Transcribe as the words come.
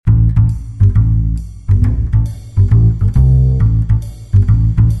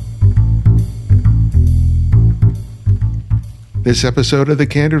This episode of The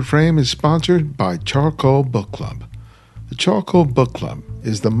Candid Frame is sponsored by Charcoal Book Club. The Charcoal Book Club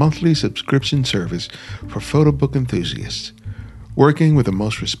is the monthly subscription service for photo book enthusiasts. Working with the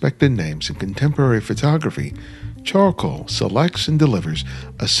most respected names in contemporary photography, Charcoal selects and delivers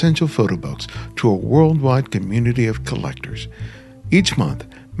essential photo books to a worldwide community of collectors. Each month,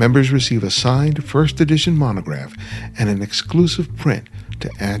 members receive a signed first edition monograph and an exclusive print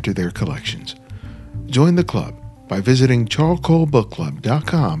to add to their collections. Join the club by visiting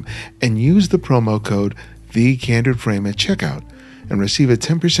charcoalbookclub.com and use the promo code TheCandidFrame at checkout and receive a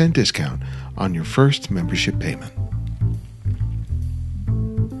 10% discount on your first membership payment.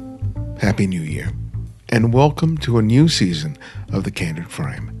 Happy New Year, and welcome to a new season of The Candid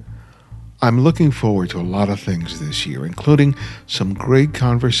Frame. I'm looking forward to a lot of things this year, including some great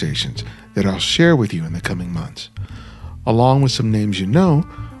conversations that I'll share with you in the coming months. Along with some names you know,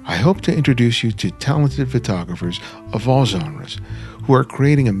 I hope to introduce you to talented photographers of all genres who are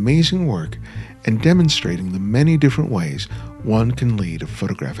creating amazing work and demonstrating the many different ways one can lead a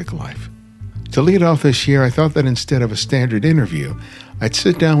photographic life. To lead off this year, I thought that instead of a standard interview, I'd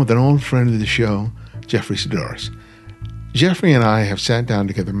sit down with an old friend of the show, Jeffery Saddoris. Jeffrey and I have sat down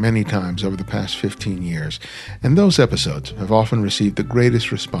together many times over the past 15 years, and those episodes have often received the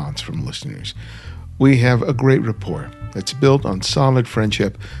greatest response from listeners. We have a great rapport that's built on solid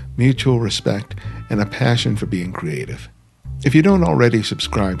friendship, mutual respect, and a passion for being creative. If you don't already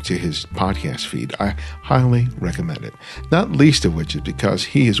subscribe to his podcast feed, I highly recommend it, not least of which is because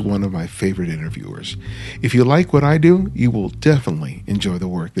he is one of my favorite interviewers. If you like what I do, you will definitely enjoy the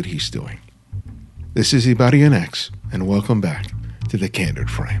work that he's doing. This is Ibarian X, and welcome back to The Candid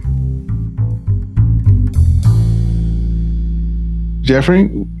Frame. Jeffrey?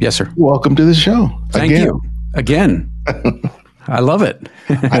 Yes, sir. Welcome to the show. Thank you. Again. I love it.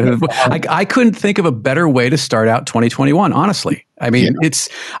 I couldn't think of a better way to start out 2021, honestly. I mean,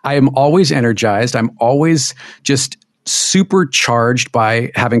 I am always energized. I'm always just supercharged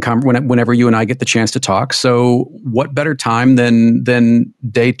by having whenever you and I get the chance to talk. So what better time than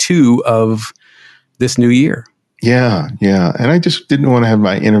day 2 of this new year? Yeah. And I just didn't want to have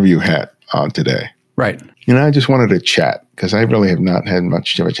my interview hat on today. Right. I just wanted to chat because I really have not had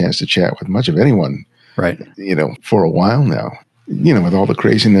much of a chance to chat with much of anyone. Right. For a while now. With all the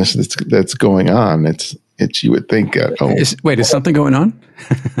craziness that's going on, it's you would think. Is something going on?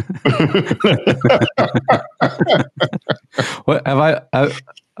 What have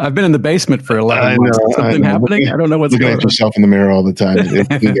I've been in the basement for 11 months. Is something happening? I don't know what's going on. Looking at yourself in the mirror all the time.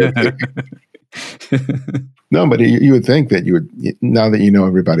 No, but you would think that you would, now that you know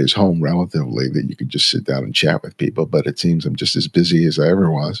everybody's home relatively, that you could just sit down and chat with people. But it seems I'm just as busy as I ever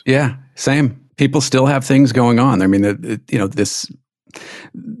was. Yeah, same. People still have things going on. I mean,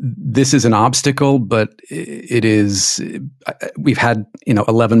 this is an obstacle, but it is. We've had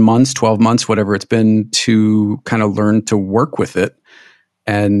 11 months, 12 months, whatever it's been, to kind of learn to work with it.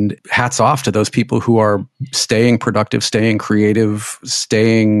 And hats off to those people who are staying productive, staying creative,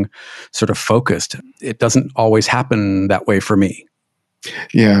 staying sort of focused. It doesn't always happen that way for me.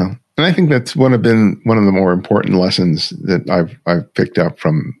 Yeah, and I think that's one of the more important lessons that I've picked up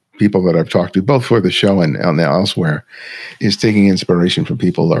from people that I've talked to, both for the show and now elsewhere, is taking inspiration from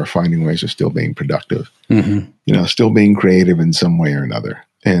people that are finding ways of still being productive. Mm-hmm. Still being creative in some way or another.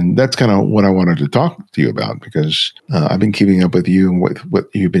 And that's kind of what I wanted to talk to you about, because I've been keeping up with you and with what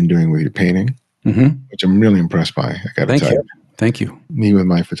you've been doing with your painting, which I'm really impressed by. I got to tell you. Thank you. Me with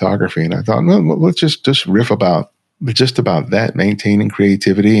my photography. And I thought, well, let's just riff about that, maintaining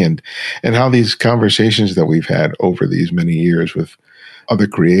creativity and how these conversations that we've had over these many years with other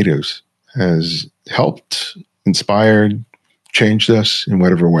creatives has helped, inspired, changed us in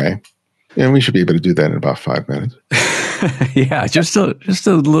whatever way. And we should be able to do that in about 5 minutes. Yeah, just a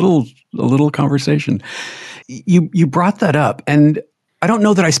little conversation. You brought that up, and I don't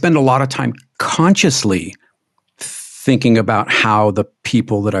know that I spend a lot of time consciously thinking about how the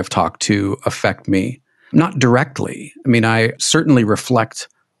people that I've talked to affect me. Not directly. I mean, I certainly reflect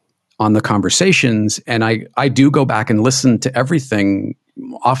on the conversations, and I do go back and listen to everything,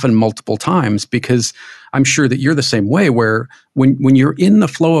 often multiple times, because I'm sure that you're the same way, where when you're in the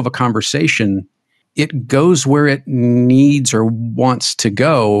flow of a conversation, it goes where it needs or wants to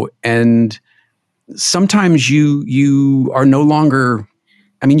go. And sometimes you are no longer,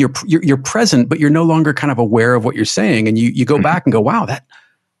 I mean, you're present, but you're no longer kind of aware of what you're saying. And you go back and go, wow,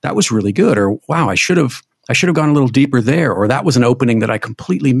 that was really good. Or wow, I should have gone a little deeper there. Or that was an opening that I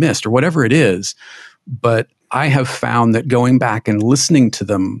completely missed, or whatever it is. But I have found that going back and listening to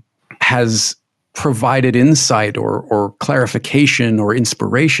them has provided insight or clarification or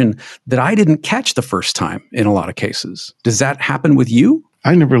inspiration that I didn't catch the first time in a lot of cases. Does that happen with you?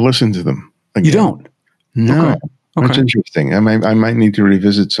 I never listened to them again. You don't? No. Okay. That's interesting. I might need to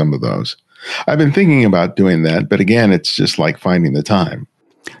revisit some of those. I've been thinking about doing that, but again, it's just like finding the time.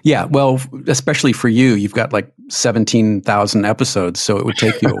 Yeah, well, especially for you, you've got like 17,000 episodes, so it would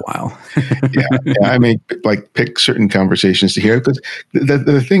take you a while. yeah, I may like pick certain conversations to hear, because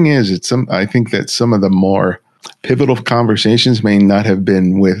the thing is, I think that some of the more pivotal conversations may not have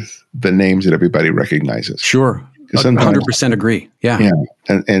been with the names that everybody recognizes. Sure, 100% agree. Yeah,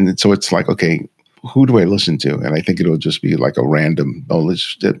 and so it's like, okay, who do I listen to? And I think it'll just be like a random,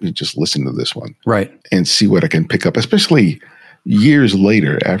 let me just listen to this one. Right. And see what I can pick up, especially years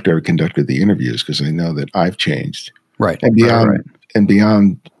later after I conducted the interviews, because I know that I've changed. Right. And beyond, right. and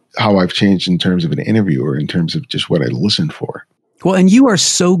beyond how I've changed in terms of an interviewer, in terms of just what I listened for. Well, and you are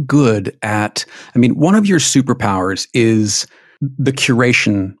so good at, one of your superpowers is the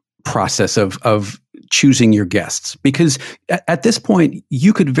curation process of choosing your guests, because at this point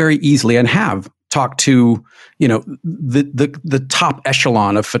you could very easily and have talked to, the top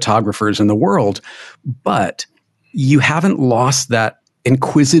echelon of photographers in the world, but you haven't lost that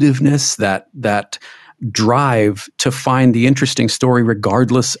inquisitiveness, that drive to find the interesting story,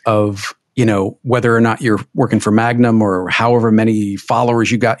 regardless of, whether or not you're working for Magnum or however many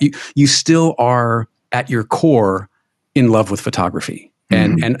followers you got. You still are at your core in love with photography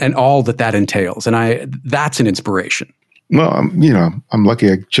and all that entails. And that's an inspiration. Well, I'm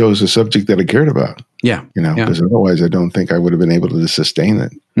lucky I chose a subject that I cared about. Yeah. Because otherwise I don't think I would have been able to sustain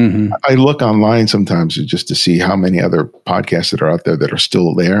it. Mm-hmm. I look online sometimes just to see how many other podcasts that are out there that are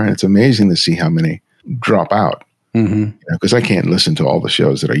still there. And it's amazing to see how many drop out. Because I can't listen to all the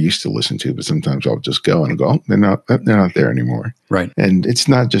shows that I used to listen to, but sometimes I'll just go and go, they're not there anymore. Right. And it's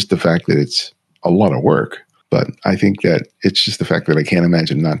not just the fact that it's a lot of work, but I think that it's just the fact that I can't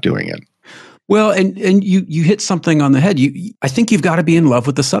imagine not doing it. Well, and you hit something on the head. I think you've got to be in love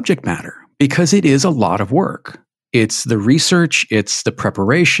with the subject matter, because it is a lot of work. It's the research, it's the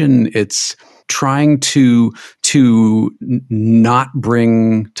preparation, it's trying to not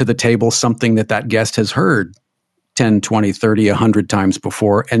bring to the table something that guest has heard 10, 20, 30, 100 times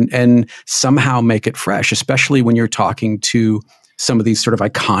before and somehow make it fresh, especially when you're talking to some of these sort of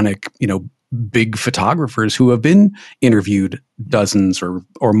iconic, big photographers who have been interviewed dozens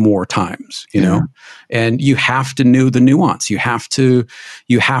or more times, and you have to know the nuance. You have to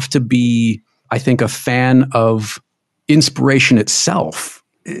be, I think, a fan of inspiration itself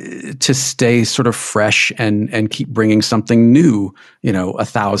to stay sort of fresh and keep bringing something new,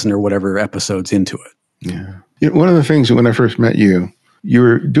 1,000 or whatever episodes into it. Yeah. One of the things when I first met you, you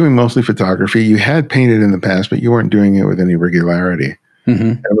were doing mostly photography. You had painted in the past, but you weren't doing it with any regularity.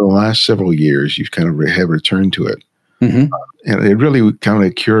 Mm-hmm. Over the last several years, you've kind of have returned to it. Mm-hmm. And it really kind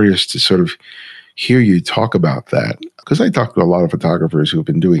of curious to sort of hear you talk about that, because I talk to a lot of photographers who have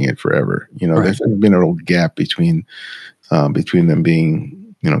been doing it forever. Right. There's been a little gap between them being,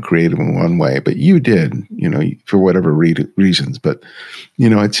 creative in one way, but you did, for whatever reasons. But,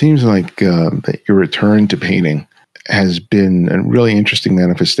 it seems like that your return to painting has been a really interesting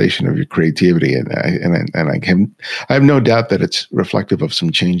manifestation of your creativity, and I have no doubt that it's reflective of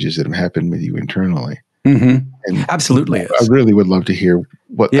some changes that have happened with you internally. Mm-hmm. And absolutely, I really would love to hear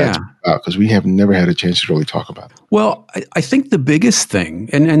what that's about, because we have never had a chance to really talk about it. Well, I think the biggest thing,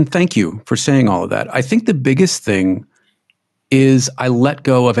 and thank you for saying all of that. I think the biggest thing is I let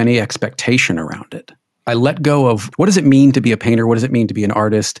go of any expectation around it. I let go of, what does it mean to be a painter? What does it mean to be an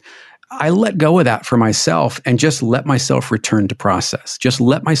artist? I let go of that for myself and just let myself return to process. Just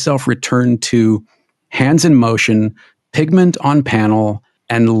let myself return to hands in motion, pigment on panel,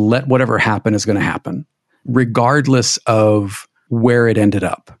 and let whatever happen is going to happen, regardless of where it ended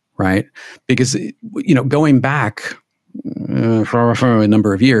up, right? Because, going back for a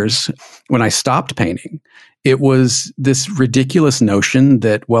number of years, when I stopped painting, it was this ridiculous notion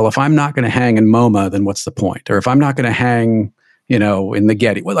that, well, if I'm not going to hang in MoMA, then what's the point? Or if I'm not going to hang in the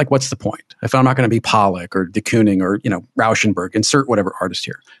Getty, what's the point? If I'm not going to be Pollock or de Kooning or, Rauschenberg, insert whatever artist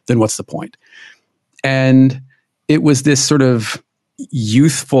here, then what's the point? And it was this sort of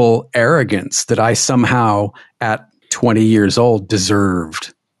youthful arrogance that I somehow, at 20 years old,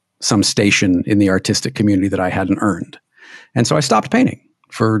 deserved some station in the artistic community that I hadn't earned. And so I stopped painting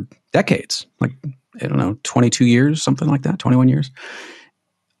for decades, 22 years, something like that, 21 years.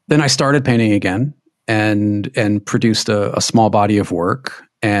 Then I started painting again and produced a small body of work,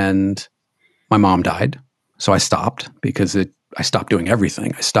 and my mom died. So I stopped because I stopped doing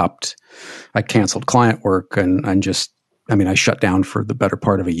everything. I canceled client work and I shut down for the better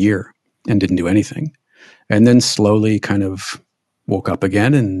part of a year. and didn't do anything. And then slowly kind of woke up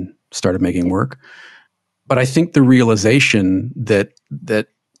again and started making work. But I think the realization that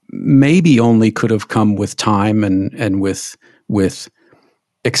maybe only could have come with time and with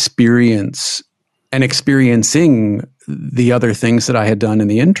experience and experiencing the other things that I had done in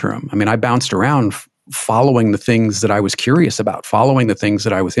the interim. I mean, I bounced around following the things that I was curious about, following the things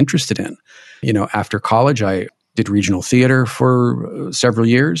that I was interested in. After college, I did regional theater for several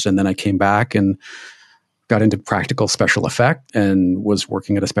years, and then I came back and got into practical special effect and was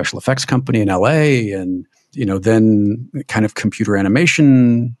working at a special effects company in LA. And, then kind of computer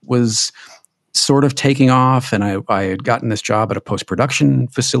animation was sort of taking off. And I had gotten this job at a post-production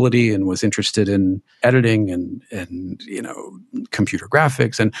facility and was interested in editing and computer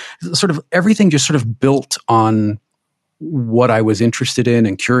graphics, and sort of everything just sort of built on what I was interested in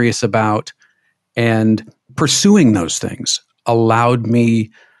and curious about. And pursuing those things allowed me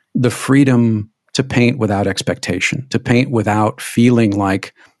the freedom to paint without expectation, to paint without feeling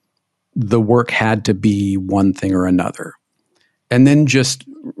like the work had to be one thing or another. And then just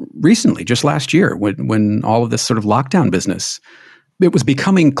recently, just last year, when all of this sort of lockdown business, it was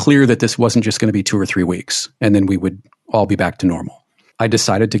becoming clear that this wasn't just going to be 2 or 3 weeks, and then we would all be back to normal. I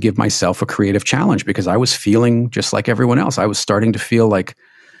decided to give myself a creative challenge because I was feeling just like everyone else. I was starting to feel like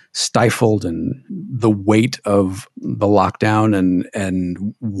stifled, and the weight of the lockdown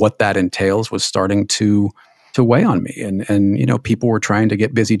and what that entails was starting to weigh on me. And people were trying to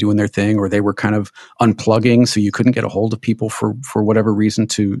get busy doing their thing, or they were kind of unplugging, so you couldn't get a hold of people for whatever reason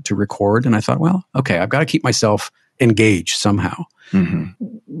to record. And I thought, well, okay, I've got to keep myself engaged somehow. Mm-hmm.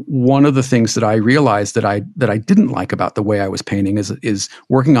 One of the things that I realized that I didn't like about the way I was painting is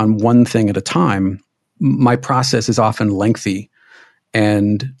working on one thing at a time. My process is often lengthy,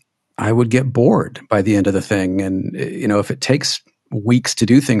 and I would get bored by the end of the thing. And, if it takes weeks to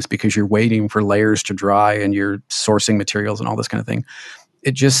do things because you're waiting for layers to dry and you're sourcing materials and all this kind of thing,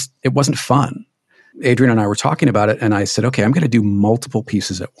 it wasn't fun. Adrian and I were talking about it, and I said, okay, I'm going to do multiple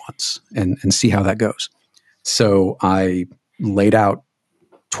pieces at once and see how that goes. So I laid out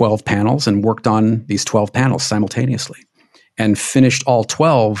 12 panels and worked on these 12 panels simultaneously and finished all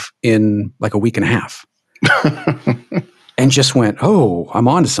 12 in like a week and a half. And just went, oh, I'm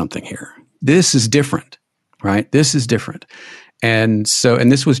onto something here. This is different, right? This is different. And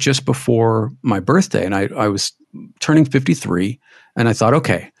this was just before my birthday, and I was turning 53, and I thought,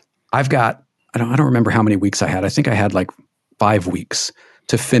 okay, I don't remember how many weeks I had. I think I had like 5 weeks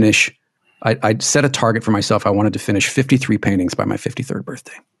to finish. I'd set a target for myself. I wanted to finish 53 paintings by my 53rd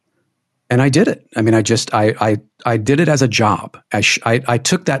birthday. And I did it. I mean, I did it as a job. I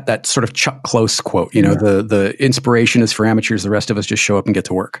took that sort of Chuck Close quote, the inspiration is for amateurs. The rest of us just show up and get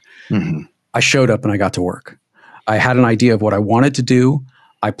to work. Mm-hmm. I showed up and I got to work. I had an idea of what I wanted to do.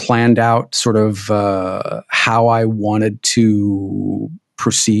 I planned out sort of how I wanted to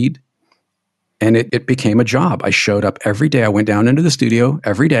proceed. And it became a job. I showed up every day. I went down into the studio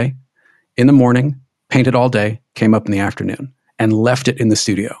every day in the morning, painted all day, came up in the afternoon, and left it in the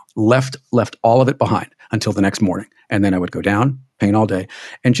studio, left all of it behind until the next morning. And then I would go down, paint all day,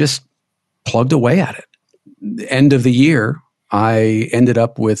 and just plugged away at it. The end of the year, I ended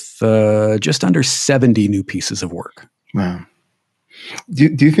up with just under 70 new pieces of work. Wow. Do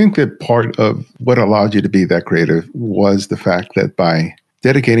you think that part of what allowed you to be that creative was the fact that by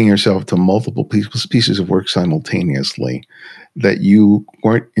dedicating yourself to multiple pieces of work simultaneously, that you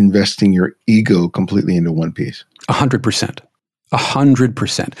weren't investing your ego completely into one piece? 100%.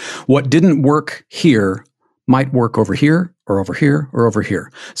 100%. What didn't work here might work over here or over here or over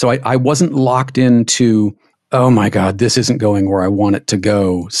here. So I wasn't locked into, oh my God, this isn't going where I want it to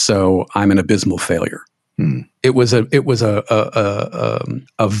go, so I'm an abysmal failure. It was a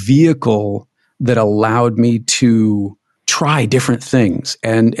vehicle that allowed me to try different things.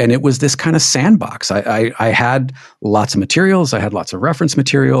 And it was this kind of sandbox. I had lots of materials. I had lots of reference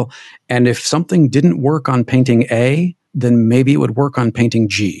material. And if something didn't work on painting A, then maybe it would work on painting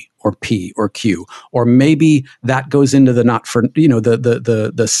G or P or Q, or maybe that goes into the not for,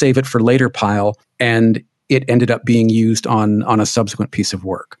 the save it for later pile, and it ended up being used on a subsequent piece of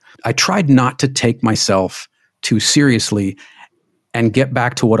work. I tried not to take myself too seriously and get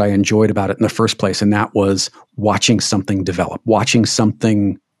back to what I enjoyed about it in the first place, and that was watching something develop, watching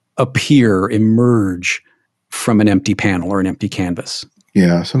something appear, emerge from an empty panel or an empty canvas.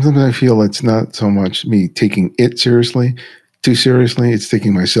 Yeah, sometimes I feel it's not so much me taking it too seriously, it's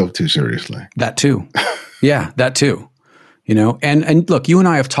taking myself too seriously. That too. Yeah, that too. And look, you and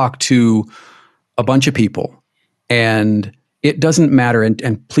I have talked to a bunch of people, and it doesn't matter,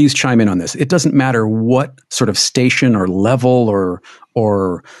 and please chime in on this. It doesn't matter what sort of station or level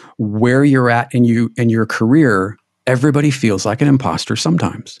or where you're at in your career. Everybody feels like an imposter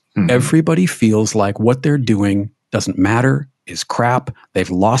sometimes. Mm-hmm. Everybody feels like what they're doing doesn't matter, is crap. They've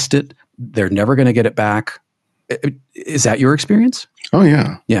lost it. They're never going to get it back. Is that your experience? Oh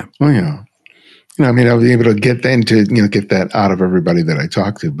yeah, yeah. Oh yeah. I mean, I was able to get that out of everybody that I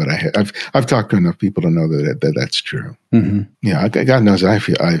talked to, but I've talked to enough people to know that that's true. Mm-hmm. Yeah, God knows I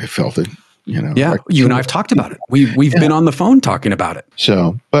felt it. Yeah, you and I have talked about it. We've been on the phone talking about it.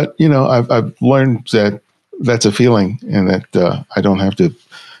 So, but I've learned that that's a feeling, and that I don't have to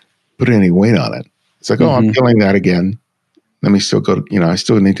put any weight on it. It's like, oh, I'm feeling that again. Let me still go. I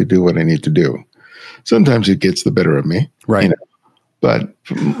still need to do what I need to do. Sometimes it gets the better of me, right? But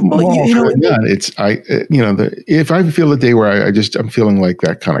if I feel a day where I'm feeling like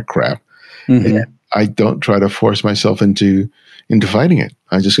that kind of crap, and I don't try to force myself into fighting it.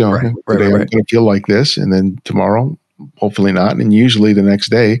 I just go, today I'm going to feel like this, and then tomorrow, hopefully not, and usually the next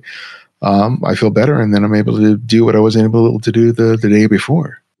day, I feel better, and then I'm able to do what I wasn't able to do the day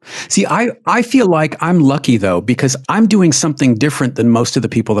before. See, I feel like I'm lucky though, because I'm doing something different than most of the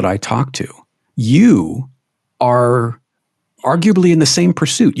people that I talk to. You are arguably in the same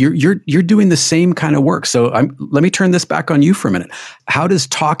pursuit. You're doing the same kind of work. So let me turn this back on you for a minute. How does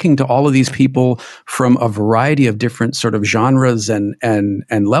talking to all of these people from a variety of different sort of genres and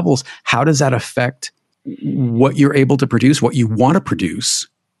levels, how does that affect what you're able to produce, what you want to produce,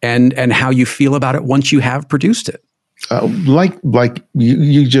 and how you feel about it once you have produced it? Like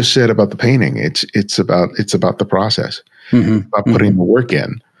you just said about the painting, it's about the process, about putting the work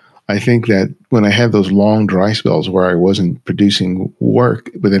in. I think that when I had those long dry spells where I wasn't producing work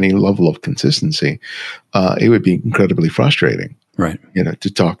with any level of consistency, it would be incredibly frustrating, right?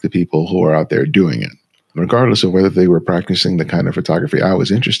 To talk to people who are out there doing it, regardless of whether they were practicing the kind of photography I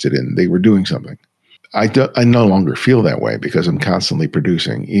was interested in. They were doing something. I no longer feel that way because I'm constantly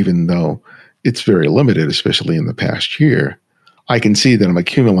producing, even though it's very limited, especially in the past year. I can see that I'm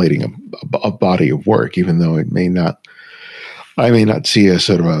accumulating a body of work, even though I may not see a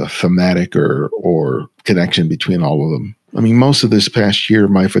sort of a thematic or connection between all of them. I mean, most of this past year,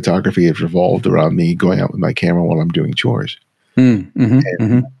 my photography has revolved around me going out with my camera while I'm doing chores. And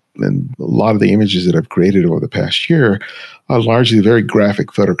a lot of the images that I've created over the past year are largely very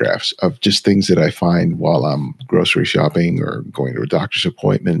graphic photographs of just things that I find while I'm grocery shopping or going to a doctor's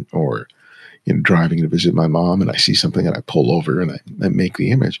appointment or driving to visit my mom, and I see something and I pull over and I make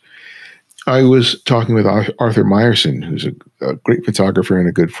the image. I was talking with Arthur Meyerson, who's a great photographer and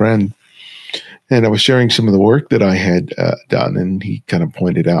a good friend, and I was sharing some of the work that I had done, and he kind of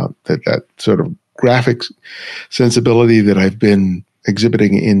pointed out that sort of graphic sensibility that I've been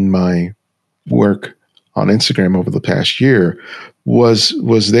exhibiting in my work on Instagram over the past year was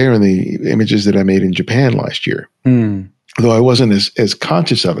there in the images that I made in Japan last year, though I wasn't as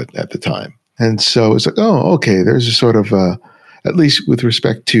conscious of it at the time. And so it's like, oh, okay, there's a sort of at least with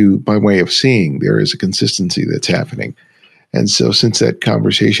respect to my way of seeing, there is a consistency that's happening. And so since that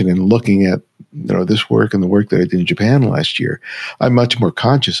conversation and looking at this work and the work that I did in Japan last year, I'm much more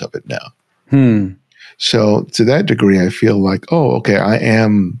conscious of it now. So to that degree, I feel like, oh, okay, I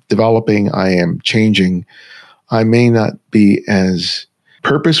am developing, I am changing. I may not be as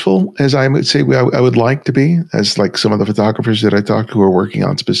purposeful as I would say I would like to be, as like some of the photographers that I talk to who are working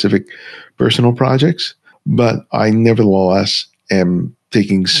on specific personal projects. But I nevertheless am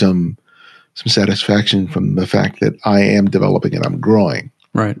taking some satisfaction from the fact that I am developing and I'm growing.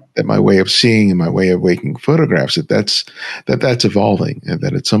 Right. That my way of seeing and my way of making photographs, that's evolving, and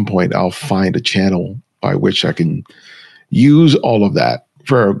that at some point I'll find a channel by which I can use all of that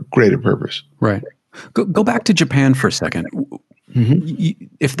for a greater purpose. Right. Go back to Japan for a second.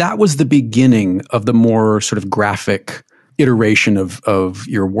 If that was the beginning of the more sort of graphic iteration of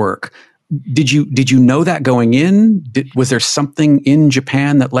your work, did you know that going in? Was there something in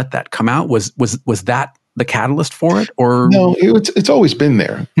Japan that let that come out? Was that the catalyst for it, or no? It's always been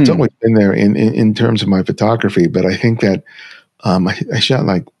there. It's always been there in terms of my photography. But I think that I shot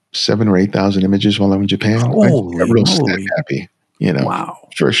like 7,000 or 8,000 images while I'm in Japan. I got real happy. Wow.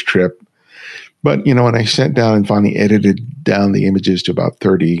 First trip. But when I sat down and finally edited down the images to about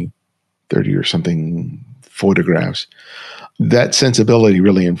 30 or something photographs, that sensibility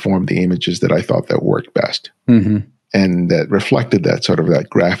really informed the images that I thought that worked best, and that reflected that sort of that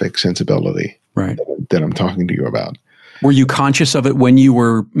graphic sensibility, right, that I'm talking to you about. Were you conscious of it when you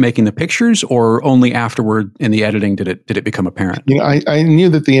were making the pictures, or only afterward in the editing did it become apparent? I knew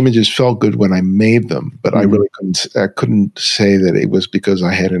that the images felt good when I made them, but I really couldn't say that it was because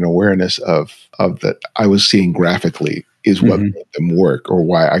I had an awareness of that I was seeing graphically is what made them work or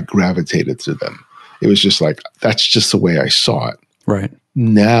why I gravitated to them. It was just like, that's just the way I saw it. Right.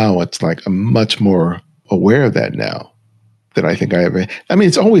 Now it's like I'm much more aware of that now that I think I have. I mean,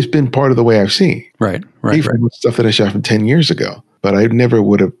 it's always been part of the way I've seen. Right. Even with stuff that I shot from 10 years ago. But I never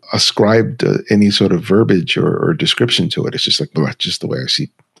would have ascribed any sort of verbiage or description to it. It's just like, well, that's just the way I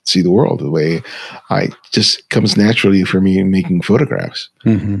see the world, the way I just comes naturally for me in making photographs.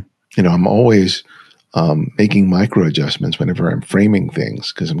 Mm-hmm. You know, I'm always making micro adjustments whenever I'm framing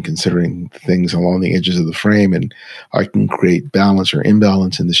things because I'm considering things along the edges of the frame, and I can create balance or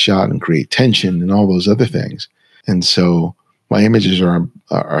imbalance in the shot and create tension and all those other things. And so my images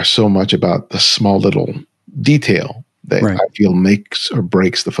are so much about the small little detail that I feel makes or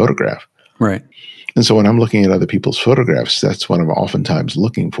breaks the photograph. Right. And so when I'm looking at other people's photographs, that's what I'm oftentimes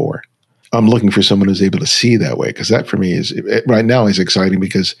looking for. I'm looking for someone who's able to see that way, because that for me is right now is exciting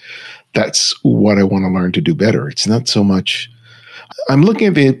because that's what I want to learn to do better. It's not so much I'm looking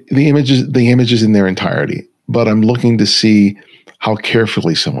at the images in their entirety, but I'm looking to see how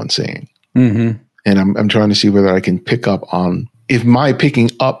carefully someone's seeing. Mm-hmm. And I'm trying to see whether I can pick up on, if my picking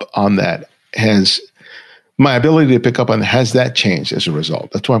up on that has, my ability to pick up on has that changed as a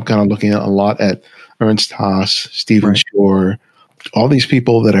result. That's why I'm kind of looking at a lot at Ernst Haas, Stephen Shore, all these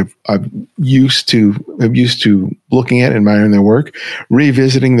people that I've used to looking at, admiring their work,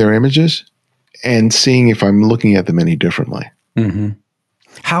 revisiting their images, and seeing if I'm looking at them any differently. Mm-hmm.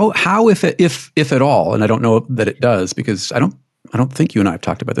 How if at all, and I don't know that it does, because I don't think you and I have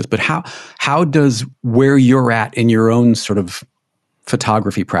talked about this, but how does where you're at in your own sort of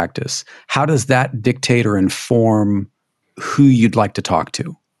photography practice, how does that dictate or inform who you'd like to talk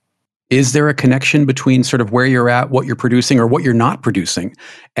to? Is there a connection between sort of where you're at, what you're producing or what you're not producing,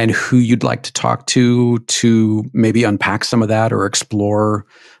 and who you'd like to talk to maybe unpack some of that or explore?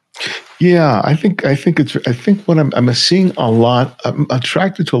 Yeah, I think what I'm seeing a lot, I'm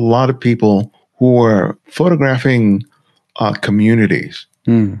attracted to a lot of people who are photographing communities.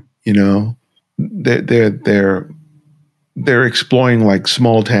 You know, they're exploring like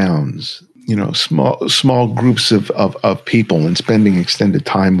small towns, you know, small groups of people and spending extended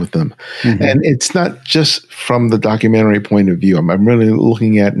time with them. Mm-hmm. And it's not just from the documentary point of view. I'm really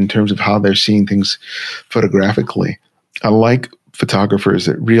looking at in terms of how they're seeing things photographically. I like photographers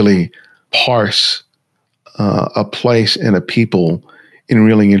that really parse a place and a people in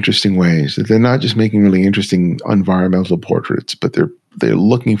really interesting ways. That they're not just making really interesting environmental portraits, but they're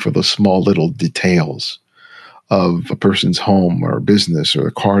looking for the small little details of a person's home or business or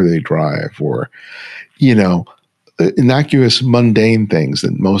the car they drive, or, you know, innocuous, mundane things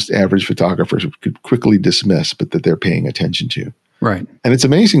that most average photographers could quickly dismiss, but that they're paying attention to. Right. And it's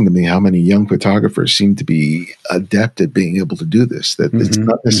amazing to me how many young photographers seem to be adept at being able to do this, that it's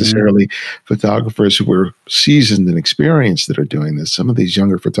not necessarily photographers who are seasoned and experienced that are doing this. Some of these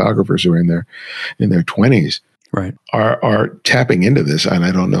younger photographers who are in their 20s are tapping into this. And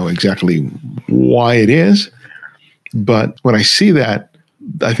I don't know exactly why it is, but when I see that,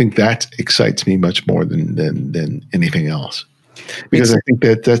 I think that excites me much more than anything else. Because I think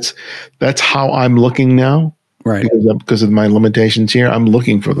that's how I'm looking now. Right. Because of my limitations here, I'm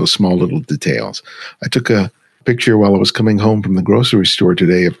looking for those small little details. I took a picture while I was coming home from the grocery store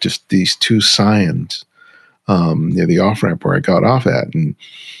today of just these two signs near the off-ramp where I got off at. And,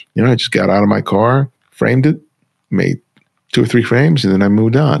 you know, I just got out of my car, framed it, made 2 or 3 frames, and then I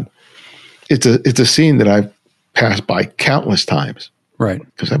moved on. It's a scene that I've passed by countless times. Right.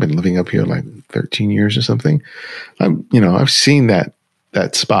 Because I've been living up here like 13 years or something. I've seen that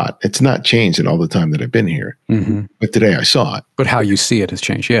spot. It's not changed in all the time that I've been here. Mm-hmm. But today I saw it. But how you see it has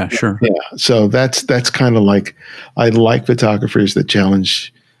changed. Yeah, sure. Yeah. So that's kind of like, I like photographers that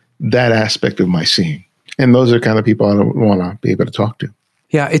challenge that aspect of my seeing. And those are kind of people I want to be able to talk to.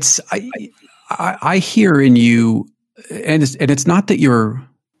 Yeah. I hear in you, and it's not that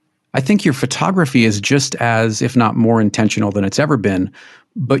I think your photography is just as, if not more intentional than it's ever been,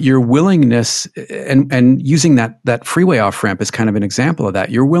 but your willingness and using that freeway off ramp is kind of an example of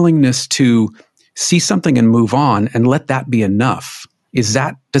that. Your willingness to see something and move on and let that be enough. Does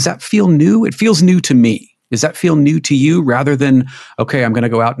that feel new? It feels new to me. Does that feel new to you rather than, okay, I'm going to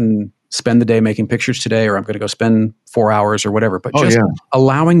go out and spend the day making pictures today, or I'm going to go spend 4 hours or whatever, but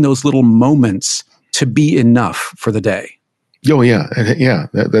allowing those little moments to be enough for the day. Oh yeah. Yeah.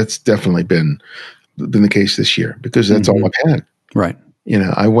 That's definitely been the case this year because that's all I've had. Right. You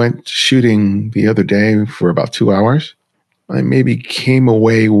know, I went shooting the other day for about 2 hours. I maybe came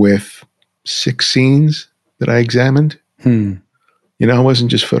away with 6 scenes that I examined. You know, I wasn't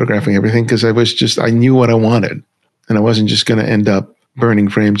just photographing everything because I knew what I wanted. And I wasn't just going to end up burning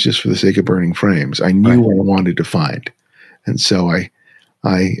frames just for the sake of burning frames. I knew what I wanted to find. And so I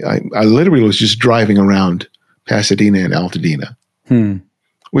literally was just driving around Pasadena and Altadena,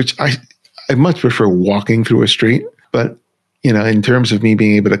 which I much prefer walking through a street. But, in terms of me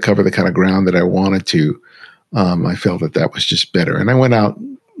being able to cover the kind of ground that I wanted to, I felt that was just better. And I went out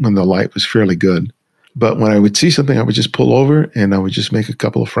when the light was fairly good. But when I would see something, I would just pull over and I would just make a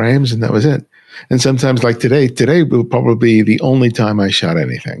couple of frames, and that was it. And sometimes, like today will probably be the only time I shot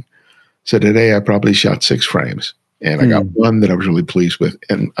anything. So today I probably shot 6 frames, and I got one that I was really pleased with,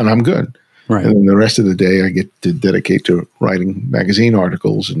 and I'm good. Right. And then the rest of the day I get to dedicate to writing magazine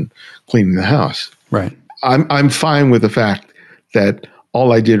articles and cleaning the house. Right. I'm fine with the fact that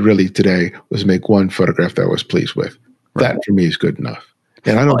all I did really today was make one photograph that I was pleased with. Right. That for me is good enough.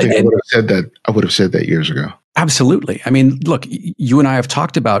 And I don't think I would have said that. I would have said that years ago. Absolutely. I mean, look, you and I have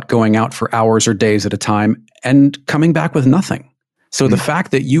talked about going out for hours or days at a time and coming back with nothing. So the fact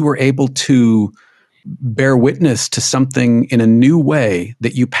that you were able to bear witness to something in a new way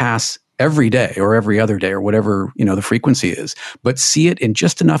that you pass every day or every other day or whatever, the frequency is, but see it in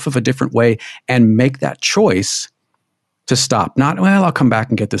just enough of a different way and make that choice to stop. Not, well, I'll come back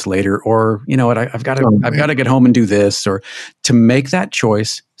and get this later, or you know what, I've got to get home and do this, or to make that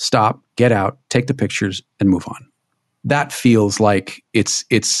choice, stop, get out, take the pictures, and move on. That feels like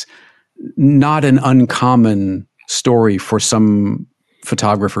it's not an uncommon story for some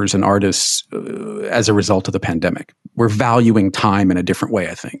photographers and artists as a result of the pandemic. We're valuing time in a different way,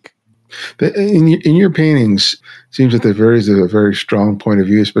 I think. In your paintings, it seems that there is a very strong point of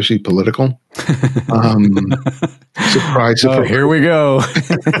view, especially political. Surprise! Oh, here we go.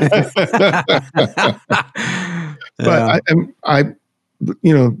 But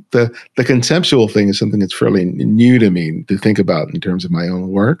the conceptual thing is something that's fairly new to me to think about in terms of my own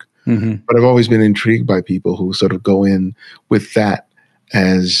work. Mm-hmm. But I've always been intrigued by people who sort of go in with that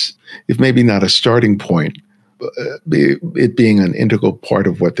as, if maybe not a starting point, it being an integral part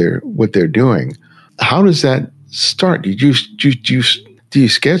of what they're doing. How does that start? Do you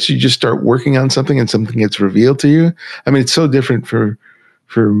sketch? Do you just start working on something and something gets revealed to you? I mean, it's so different for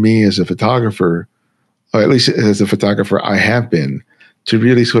me as a photographer, or at least as a photographer I have been, to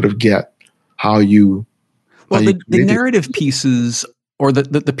really sort of get how you. Well, the narrative pieces, or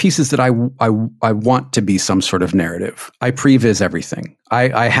the pieces that I want to be some sort of narrative, I previs everything.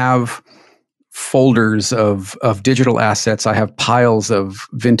 I have folders of digital assets. I have piles of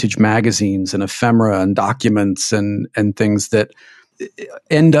vintage magazines and ephemera and documents and things that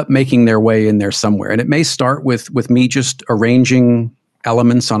end up making their way in there somewhere. And it may start with me just arranging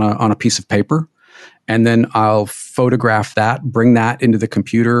elements on a piece of paper, and then I'll photograph that, bring that into the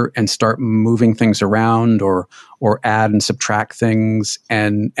computer, and start moving things around or add and subtract things,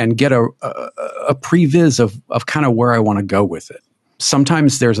 and get a previs of kind of where I want to go with it.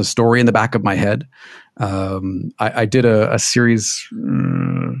 Sometimes there's a story in the back of my head. I did a series,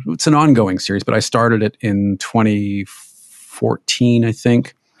 it's an ongoing series, but I started it in 2014, I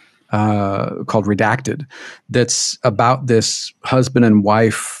think, called Redacted. That's about this husband and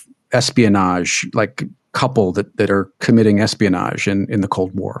wife espionage, like couple that are committing espionage in the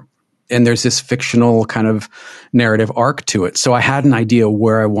Cold War. And there's this fictional kind of narrative arc to it. So I had an idea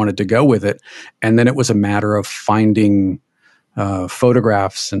where I wanted to go with it. And then it was a matter of finding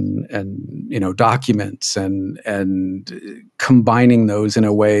photographs and documents and combining those in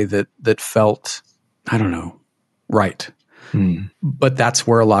a way that felt, I don't know, right. But that's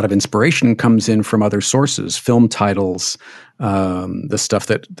where a lot of inspiration comes in from other sources, film titles, the stuff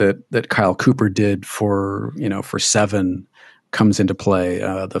that Kyle Cooper did for Seven comes into play.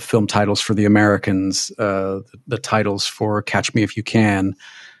 The film titles for The Americans, the titles for Catch Me If You Can.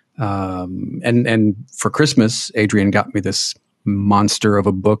 And for Christmas, Adrian got me this monster of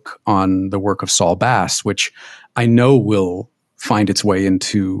a book on the work of Saul Bass, which I know will find its way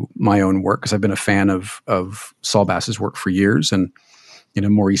into my own work, because I've been a fan of Saul Bass's work for years. And,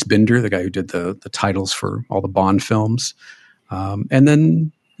 Maurice Binder, the guy who did the titles for all the Bond films. And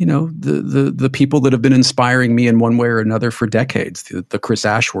then, the people that have been inspiring me in one way or another for decades, the Chris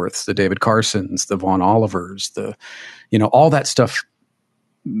Ashworths, the David Carsons, the Vaughn Olivers, all that stuff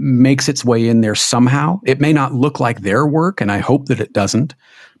makes its way in there somehow. It may not look like their work, and I hope that it doesn't,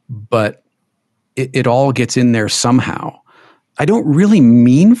 but it all gets in there somehow. I don't really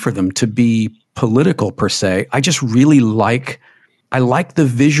mean for them to be political per se. I just really like the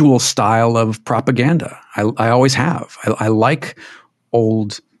visual style of propaganda. I always have. I like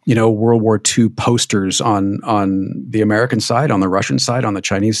old, World War II posters on the American side, on the Russian side, on the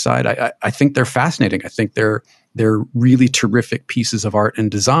Chinese side. I think they're fascinating. I think they're really terrific pieces of art and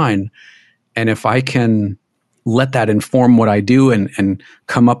design. And if I can let that inform what I do and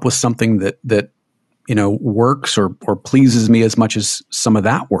come up with something that works or pleases me as much as some of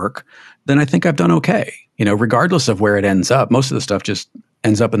that work, then I think I've done okay. Regardless of where it ends up, most of the stuff just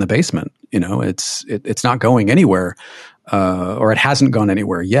ends up in the basement. It's not going anywhere, or it hasn't gone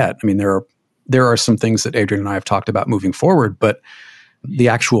anywhere yet. I mean, there are some things that Adrian and I have talked about moving forward, but the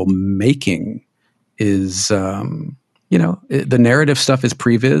actual making is, the narrative stuff is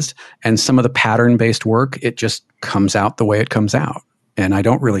prevised, and some of the pattern-based work, it just comes out the way it comes out. And I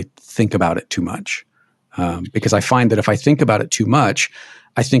don't really think about it too much, because I find that if I think about it too much,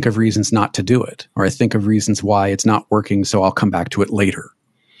 I think of reasons not to do it, or I think of reasons why it's not working, so I'll come back to it later,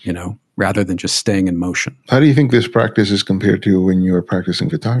 rather than just staying in motion. How do you think this practice is compared to when you were practicing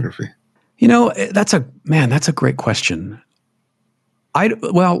photography? That's a great question. I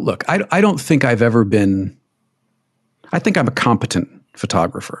don't think I've ever been, I think I'm a competent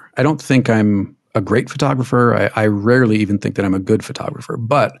photographer. I don't think I'm a great photographer. I rarely even think that I'm a good photographer,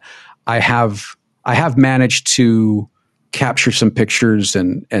 but I have managed to capture some pictures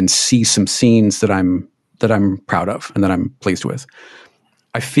and see some scenes that I'm proud of and that I'm pleased with.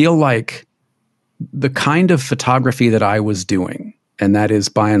 I feel like the kind of photography that I was doing, and that is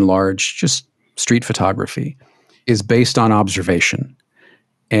by and large just street photography, is based on observation.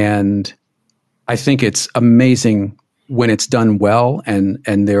 And I think it's amazing when it's done well, and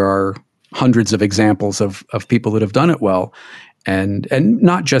there are hundreds of examples of people that have done it well. And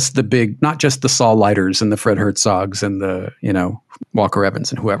not just the Saul Leiters and the Fred Herzogs and the, Walker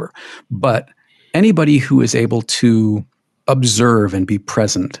Evans and whoever, but anybody who is able to observe and be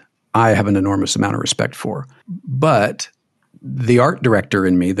present, I have an enormous amount of respect for. But the art director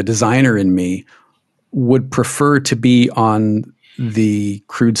in me, the designer in me, would prefer to be on the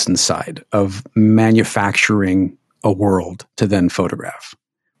Crewdson side of manufacturing a world to then photograph.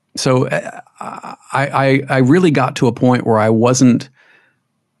 So I really got to a point where I wasn't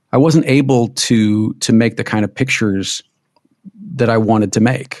able to make the kind of pictures that I wanted to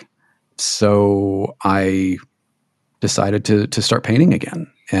make. So I decided to start painting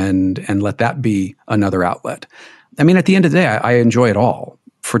again and let that be another outlet. I mean, at the end of the day, I enjoy it all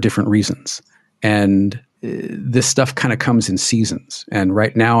for different reasons. And this stuff kind of comes in seasons. And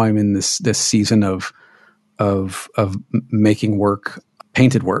right now I'm in this season of making work,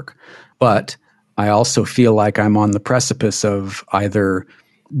 painted work. But I also feel like I'm on the precipice of either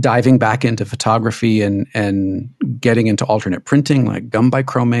diving back into photography and getting into alternate printing, like gum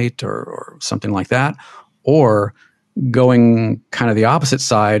bichromate or something like that, or going kind of the opposite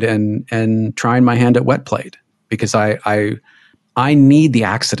side and trying my hand at wet plate, because I need the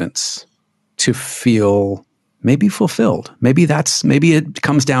accidents to feel maybe fulfilled. Maybe it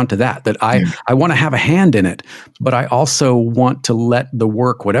comes down to that I want to have a hand in it, but I also want to let the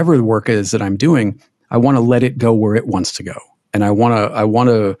work, whatever the work is that I'm doing, I want to let it go where it wants to go. And I want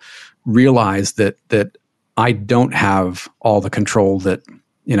to realize that I don't have all the control that,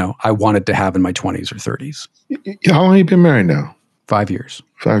 I wanted to have in my 20s or 30s. How long have you been married now? 5 years.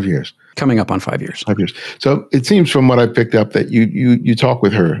 5 years. Coming up on 5 years. 5 years. So it seems from what I picked up that you talk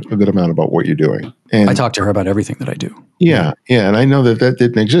with her a good amount about what you're doing. And I talk to her about everything that I do. Yeah. Yeah. And I know that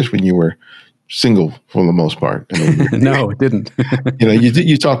didn't exist when you were single for the most part. No, it didn't.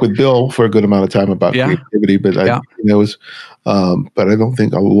 You talk with Bill for a good amount of time about creativity, but but I don't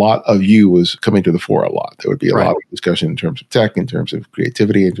think a lot of you was coming to the fore a lot. There would be a lot of discussion in terms of tech, in terms of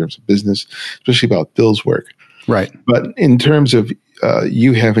creativity, in terms of business, especially about Bill's work. Right. But in terms of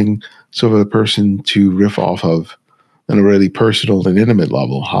you having sort of a person to riff off of on a really personal and intimate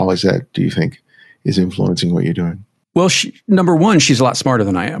level, how is that, do you think, is influencing what you're doing? Well, number one, she's a lot smarter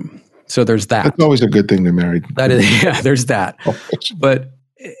than I am. So there's that. That's always a good thing to marry. That is, yeah, there's that. But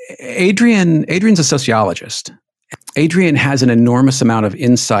Adrian's a sociologist. Adrian has an enormous amount of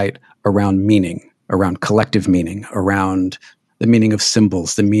insight around meaning, around collective meaning, around the meaning of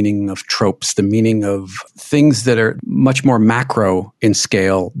symbols, the meaning of tropes, the meaning of things that are much more macro in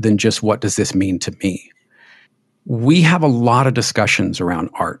scale than just what does this mean to me. We have a lot of discussions around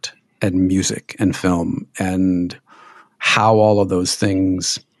art and music and film and how all of those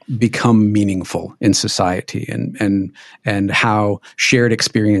things become meaningful in society and how shared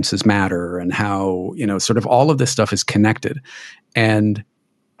experiences matter and how, sort of all of this stuff is connected. And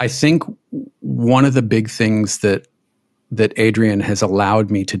I think one of the big things that Adrian has allowed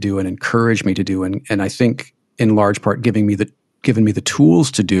me to do and encouraged me to do, and I think in large part given me the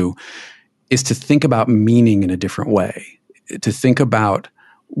tools to do, is to think about meaning in a different way, to think about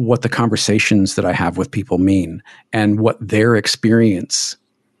what the conversations that I have with people mean and what their experience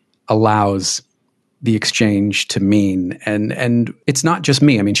allows the exchange to mean. And it's not just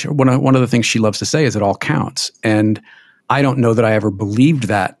me. I mean, one of the things she loves to say is it all counts. And I don't know that I ever believed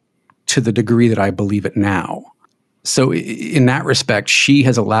that to the degree that I believe it now. So in that respect, she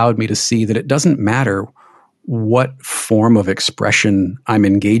has allowed me to see that it doesn't matter what form of expression I'm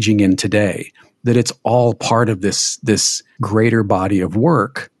engaging in today, that it's all part of this greater body of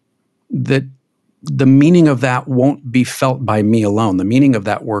work, that the meaning of that won't be felt by me alone. The meaning of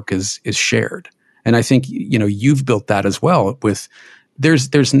that work is shared. And I think, you've built that as well with,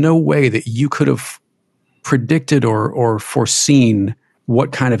 there's no way that you could have predicted or foreseen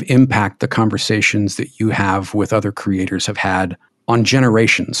what kind of impact the conversations that you have with other creators have had on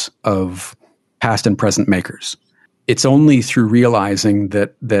generations of past and present makers. It's only through realizing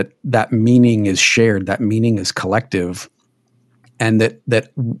that meaning is shared, that meaning is collective, and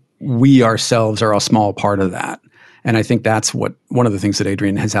that we ourselves are a small part of that. And I think that's one of the things that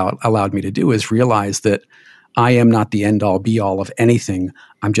Adrian has allowed me to do is realize that I am not the end all be all of anything.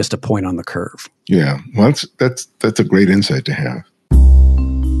 I'm just a point on the curve. Yeah, well, that's a great insight to have.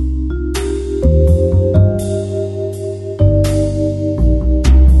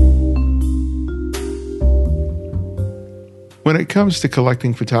 When it comes to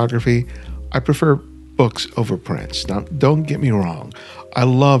collecting photography, I prefer books over prints. Now, don't get me wrong. I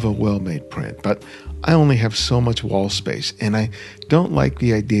love a well-made print, but I only have so much wall space, and I don't like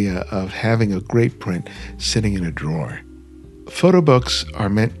the idea of having a great print sitting in a drawer. Photo books are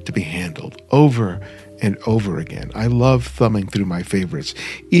meant to be handled over and over again. I love thumbing through my favorites,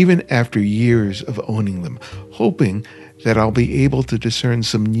 even after years of owning them, hoping that I'll be able to discern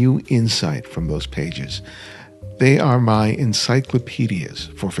some new insight from those pages. They are my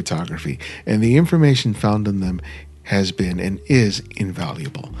encyclopedias for photography, and the information found in them has been and is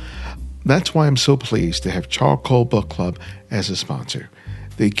invaluable. That's why I'm so pleased to have Charcoal Book Club as a sponsor.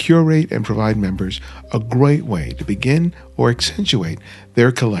 They curate and provide members a great way to begin or accentuate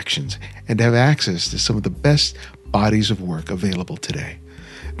their collections and have access to some of the best bodies of work available today.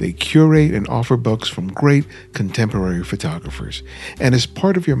 They curate and offer books from great contemporary photographers. And as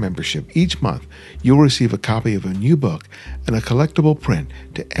part of your membership, each month you'll receive a copy of a new book and a collectible print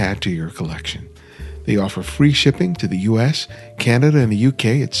to add to your collection. They offer free shipping to the US, Canada, and the UK.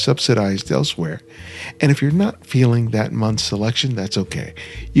 It's subsidized elsewhere. And if you're not feeling that month's selection, that's okay.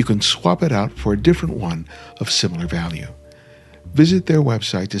 You can swap it out for a different one of similar value. Visit their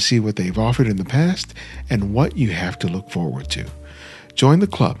website to see what they've offered in the past and what you have to look forward to. Join the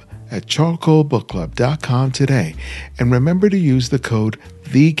club at charcoalbookclub.com today, and remember to use the code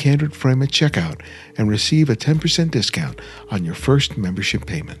TheCandidFrame at checkout and receive a 10% discount on your first membership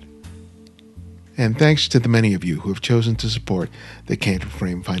payment. And thanks to the many of you who have chosen to support The Candid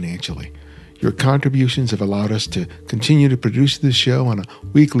Frame financially. Your contributions have allowed us to continue to produce this show on a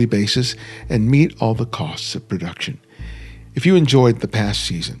weekly basis and meet all the costs of production. If you enjoyed the past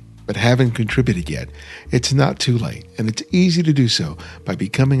season, but haven't contributed yet, it's not too late, and it's easy to do so by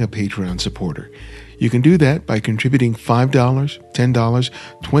becoming a Patreon supporter. You can do that by contributing $5, $10,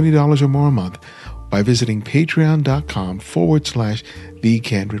 $20 or more a month by visiting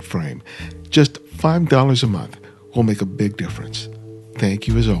patreon.com/TheCandidFrame. Just $5 a month will make a big difference. Thank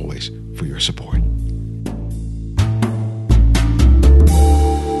you as always for your support.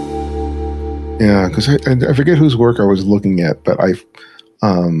 Yeah, because I forget whose work I was looking at, but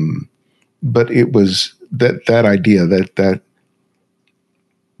but it was that idea, that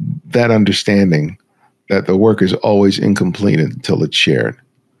understanding that the work is always incomplete until it's shared,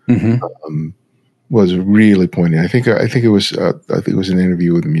 was really poignant. I think it was an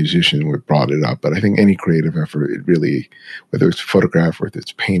interview with a musician where it brought it up. But I think any creative effort, it really, whether it's a photograph, whether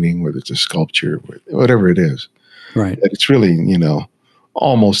it's painting, whether it's a sculpture, whatever it is, right? It's really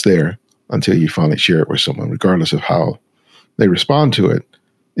almost there until you finally share it with someone, regardless of how they respond to it.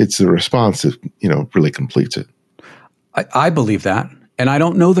 It's the response that, really completes it. I believe that. And I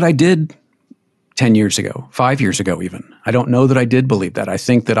don't know that I did 10 years ago, 5 years ago even. I don't know that I did believe that. I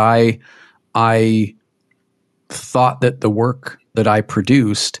think that I thought that the work that I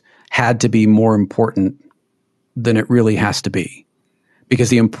produced had to be more important than it really has to be. Because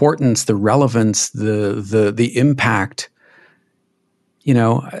the importance, the relevance, the impact,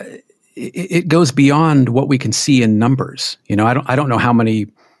 it goes beyond what we can see in numbers. I don't know how many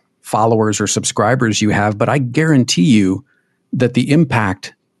followers or subscribers you have, but I guarantee you that the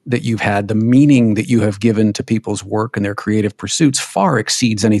impact that you've had, the meaning that you have given to people's work and their creative pursuits far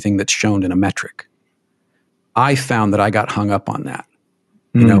exceeds anything that's shown in a metric. I found that I got hung up on that.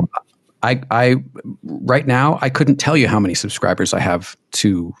 I right now, I couldn't tell you how many subscribers I have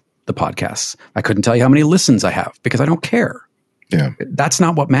to the podcasts. I couldn't tell you how many listens I have because I don't care. Yeah. That's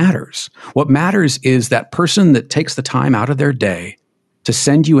not what matters. What matters is that person that takes the time out of their day to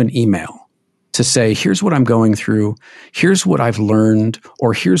send you an email to say, here's what I'm going through, here's what I've learned,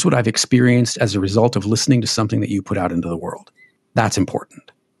 or here's what I've experienced as a result of listening to something that you put out into the world. That's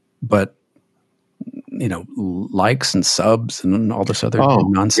important. But, likes and subs and all this other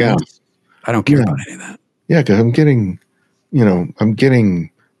nonsense, yeah. I don't care about any of that. Yeah, because I'm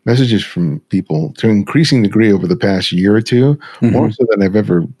getting messages from people to an increasing degree over the past year or two, more so than I've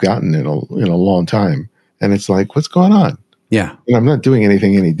ever gotten in a long time. And it's like, what's going on? Yeah. And I'm not doing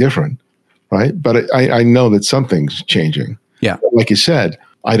anything any different, right? But I know that something's changing. Yeah. But like you said,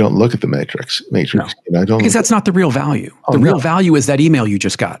 I don't look at the matrix. No. I don't, because that's not the real value. The real value is that email you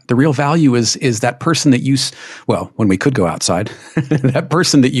just got. The real value is that person that when we could go outside, that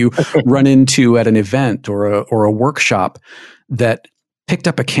person that you run into at an event or a workshop that picked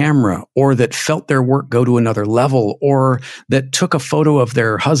up a camera, or that felt their work go to another level, or that took a photo of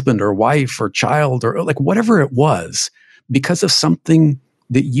their husband or wife or child, or like whatever it was, because of something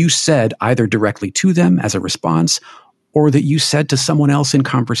that you said either directly to them as a response, or that you said to someone else in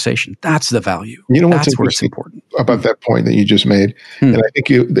conversation. That's the value. That's where it's important about that point that you just made. And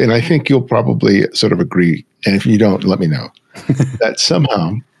I think you'll probably sort of agree. And if you don't, let me know that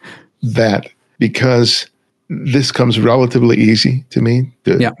somehow that because this comes relatively easy to me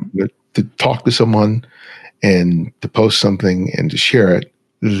to talk to someone and to post something and to share it,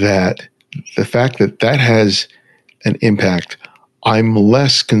 that the fact that has an impact, I'm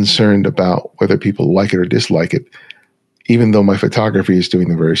less concerned about whether people like it or dislike it, even though my photography is doing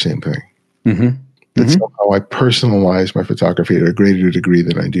the very same thing. That's how I personalize my photography at a greater degree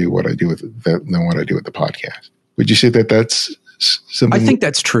than what I do with the podcast. Would you say that that's something? I think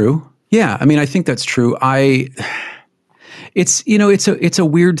that's true. Yeah, I mean, I think that's true. It's a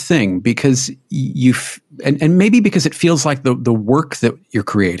weird thing because and maybe because it feels like the work that you're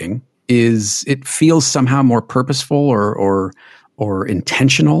creating it feels somehow more purposeful or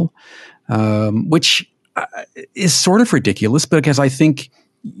intentional, which is sort of ridiculous, because I think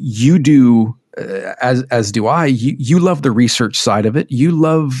you do, as do I. You love the research side of it. You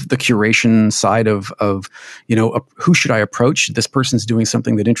love the curation side of who should I approach? This person's doing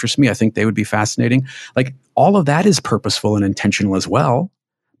something that interests me. I think they would be fascinating. Like, all of that is purposeful and intentional as well.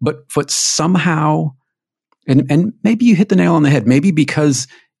 But somehow, and maybe you hit the nail on the head. Maybe because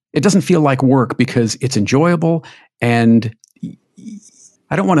it doesn't feel like work, because it's enjoyable, and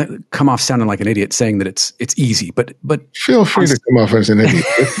I don't want to come off sounding like an idiot saying that it's easy, but feel free to come off as an idiot.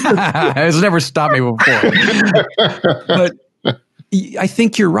 It's never stopped me before. But I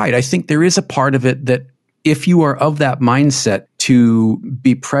think you're right. I think there is a part of it that if you are of that mindset to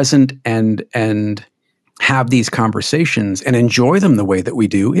be present and have these conversations and enjoy them the way that we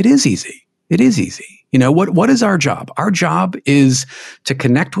do, it is easy. It is easy. What is our job? Our job is to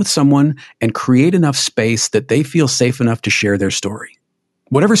connect with someone and create enough space that they feel safe enough to share their story.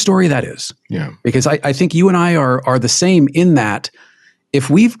 Whatever story that is. Yeah. Because I think you and I are the same in that if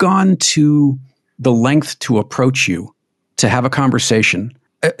we've gone to the length to approach you, to have a conversation,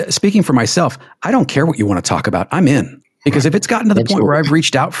 speaking for myself, I don't care what you want to talk about. I'm in. Because if it's gotten to the point where I've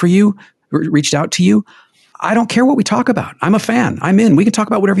reached out to you, I don't care what we talk about. I'm a fan. I'm in. We can talk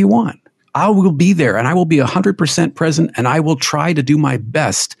about whatever you want. I will be there, and I will be 100% present, and I will try to do my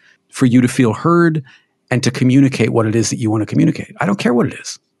best for you to feel heard and to communicate what it is that you want to communicate. I don't care what it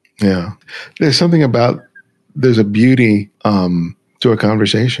is. Yeah. There's a beauty to a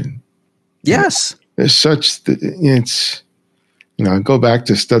conversation. Yes. There's I go back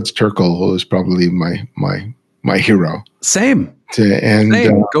to Studs Terkel, who was probably my hero. Same.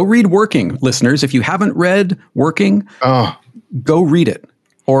 Same. Go read Working, listeners. If you haven't read Working, go read it.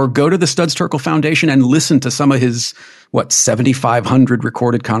 Or go to the Studs Terkel Foundation and listen to some of his, 7,500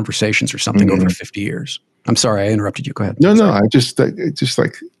 recorded conversations or something over 50 years. I'm sorry, I interrupted you. Go ahead. No, I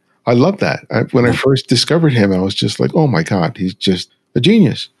love that. When I first discovered him, I was just like, oh my God, he's just a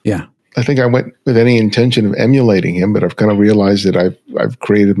genius. Yeah. I think I went with any intention of emulating him, but I've kind of realized that I've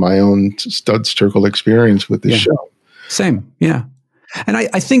created my own Studs Terkel experience with this show. Same. Yeah. And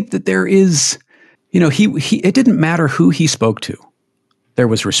I think that there is, it didn't matter who he spoke to. There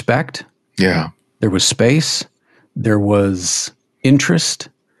was respect. Yeah. There was space. There was interest.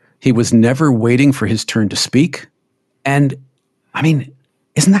 He was never waiting for his turn to speak. And I mean,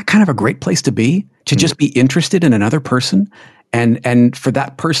 isn't that kind of a great place to be? To just be interested in another person and for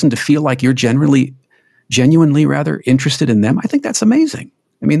that person to feel like you're genuinely interested in them. I think that's amazing.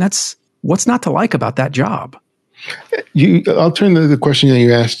 I mean, that's what's not to like about that job. I'll turn to the question that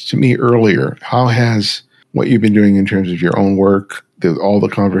you asked to me earlier. How has what you've been doing in terms of your own work, all the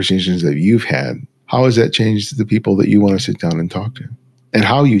conversations that you've had, how has that changed the people that you want to sit down and talk to, and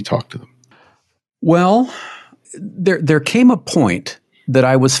how you talk to them? Well, there came a point that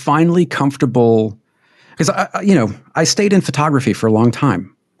I was finally comfortable, because I stayed in photography for a long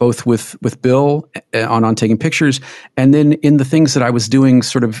time, both with Bill on taking pictures, and then in the things that I was doing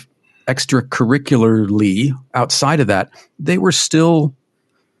sort of extracurricularly outside of that, they were still,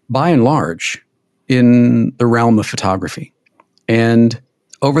 by and large, in the realm of photography. And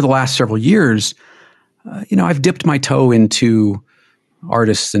over the last several years, I've dipped my toe into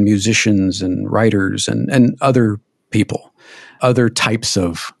artists and musicians and writers and other people, other types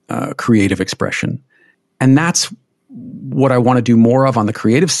of creative expression. And that's what I want to do more of on the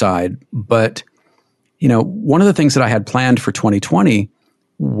creative side. But, one of the things that I had planned for 2020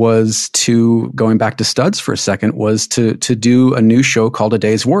 was going back to studs for a second, was to do a new show called A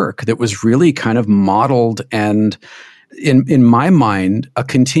Day's Work that was really kind of modeled and, in my mind, a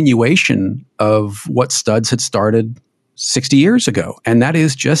continuation of what Studs had started 60 years ago. And that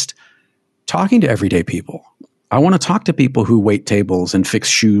is just talking to everyday people. I want to talk to people who wait tables and fix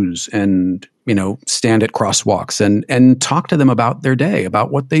shoes and, stand at crosswalks and talk to them about their day,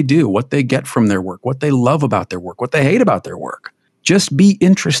 about what they do, what they get from their work, what they love about their work, what they hate about their work. Just be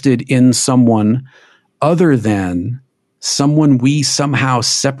interested in someone other than someone we somehow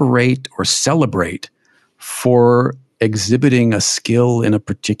separate or celebrate for exhibiting a skill in a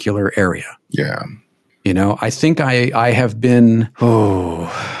particular area. Yeah. I think I have been,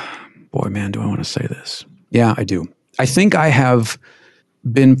 oh boy, man, do I want to say this? Yeah, I do. I think I have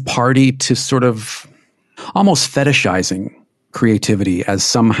been party to sort of almost fetishizing creativity as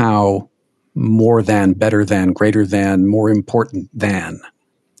somehow more than, better than, greater than, more important than.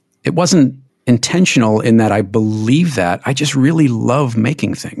 It wasn't intentional in that I believe that. I just really love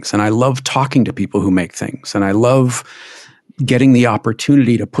making things, and I love talking to people who make things, and I love getting the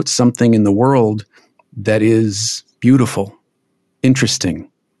opportunity to put something in the world that is beautiful,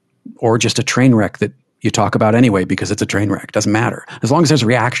 interesting, or just a train wreck that you talk about anyway because it's a train wreck. Doesn't matter. As long as there's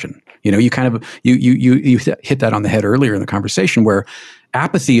reaction. You kind of, you hit that on the head earlier in the conversation, where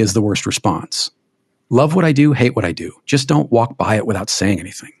apathy is the worst response. Love what I do, hate what I do. Just don't walk by it without saying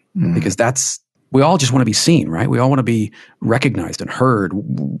anything. Because we all just want to be seen, right? We all want to be recognized and heard,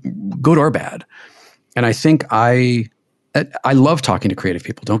 good or bad. And I think I love talking to creative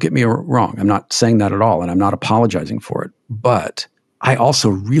people. Don't get me wrong. I'm not saying that at all, and I'm not apologizing for it. But I also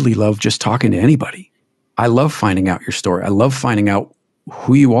really love just talking to anybody. I love finding out your story. I love finding out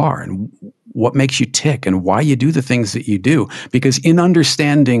who you are and what makes you tick and why you do the things that you do. Because in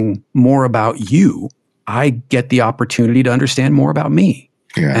understanding more about you, I get the opportunity to understand more about me.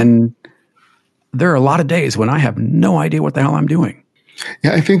 Yeah. And there are a lot of days when I have no idea what the hell I'm doing.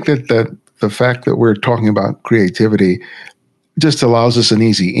 Yeah, I think that the fact that we're talking about creativity just allows us an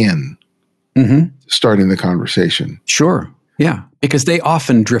easy in, starting the conversation. Sure. Yeah. Because they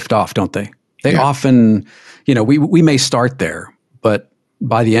often drift off, don't they? They often, we may start there, but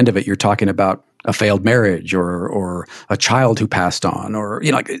by the end of it, you're talking about a failed marriage or a child who passed on, or,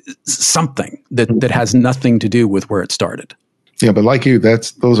 something that has nothing to do with where it started. Yeah, but like you,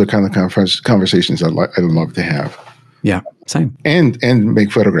 those are kind of conversations I'd love to have. Yeah, same. And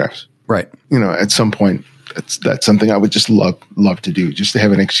make photographs. Right. At some point, that's something I would just love to do, just to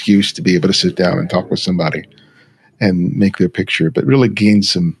have an excuse to be able to sit down and talk with somebody and make their picture, but really gain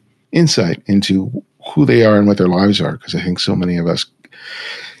some insight into who they are and what their lives are. Because I think so many of us,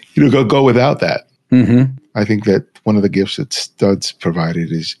 go without that. Mm-hmm. I think that one of the gifts that Studs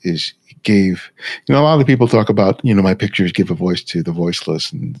provided is gave, a lot of people talk about, my pictures give a voice to the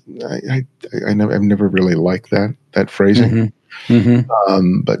voiceless. And I've never really liked that phrasing. Mm-hmm.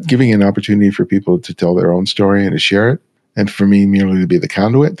 Mm-hmm. But giving an opportunity for people to tell their own story and to share it, and for me merely to be the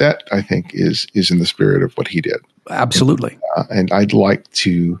conduit, that I think is in the spirit of what he did. Absolutely. And I'd like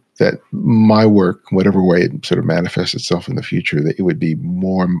that my work, whatever way it sort of manifests itself in the future, that it would be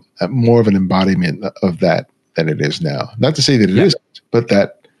more of an embodiment of that than it is now. Not to say that it isn't, but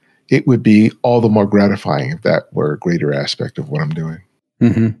that it would be all the more gratifying if that were a greater aspect of what I'm doing.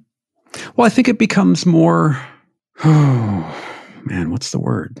 Mm-hmm. Well, I think it becomes more, what's the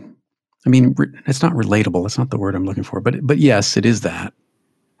word? I mean, it's not relatable. It's not the word I'm looking for, but yes, it is that.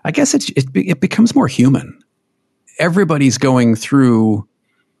 I guess it becomes more human. Everybody's going through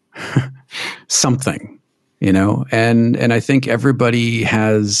something, and I think everybody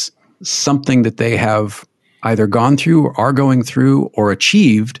has something that they have either gone through, or are going through, or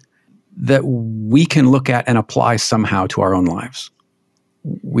achieved that we can look at and apply somehow to our own lives.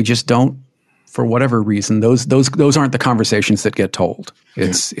 We just don't, for whatever reason. Those aren't the conversations that get told.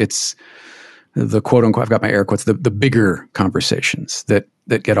 It's the quote unquote, I've got my air quotes, the bigger conversations that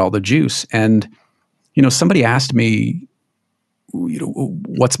get all the juice. And, somebody asked me,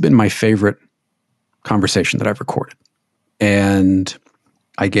 what's been my favorite conversation that I've recorded? And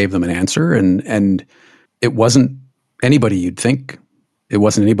I gave them an answer, and it wasn't anybody you'd think. It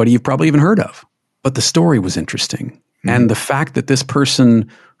wasn't anybody you've probably even heard of. But the story was interesting. Mm-hmm. And the fact that this person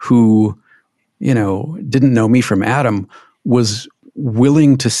who, didn't know me from Adam was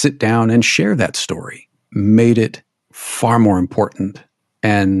willing to sit down and share that story made it far more important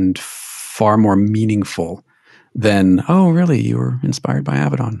and far more meaningful than, oh, really? You were inspired by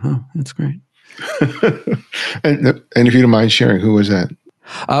Abaddon? Oh, that's great. and if you don't mind sharing, who was that?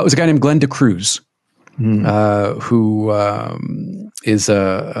 It was a guy named Glenn DeCruz, who is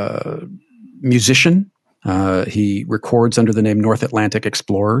a musician. He records under the name North Atlantic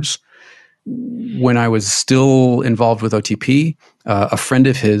Explorers. When I was still involved with OTP, a friend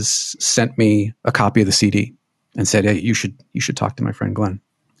of his sent me a copy of the CD and said, "Hey, you should talk to my friend Glenn."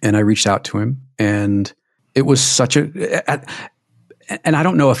 And I reached out to him, and it was such and I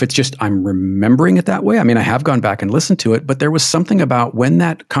don't know if it's just I'm remembering it that way. I mean, I have gone back and listened to it, but there was something about when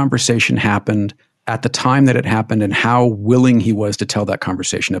that conversation happened, at the time that it happened, and how willing he was to tell that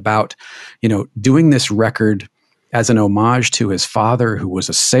conversation about, doing this record as an homage to his father, who was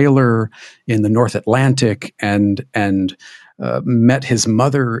a sailor in the North Atlantic and met his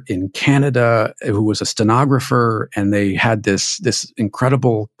mother in Canada, who was a stenographer, and they had this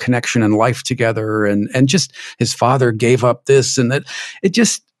incredible connection and life together. And just his father gave up this and that. It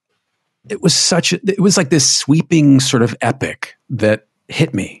was like this sweeping sort of epic that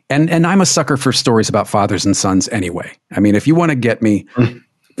hit me. And I'm a sucker for stories about fathers and sons anyway. I mean, if you want to get me,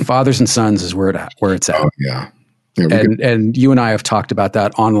 fathers and sons is where it's at. Oh, yeah. And you and I have talked about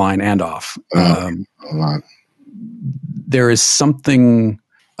that online and off. A lot. There is something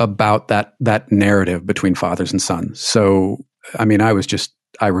about that narrative between fathers and sons. So, I mean, I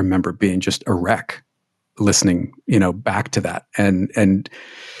remember being just a wreck listening, back to that. And it's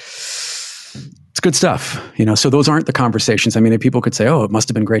good stuff, so those aren't the conversations. I mean, people could say, oh, it must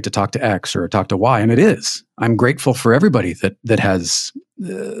have been great to talk to X or talk to Y. And it is. I'm grateful for everybody that has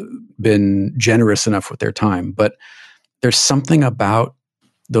been generous enough with their time. But there's something about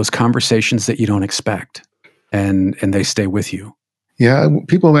those conversations that you don't expect. And they stay with you. Yeah,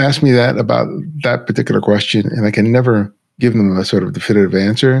 people have asked me that about that particular question, and I can never give them a sort of definitive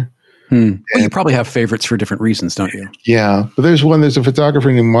answer. Well, you probably have favorites for different reasons, don't you? Yeah, but there's a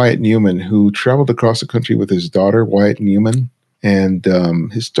photographer named Wyatt Newman who traveled across the country with his daughter, Wyatt Newman, and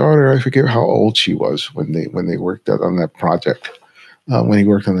his daughter, I forget how old she was when they worked on that project. When he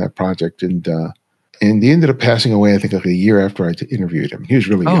worked on that project, and he ended up passing away, I think, like a year after I interviewed him. He was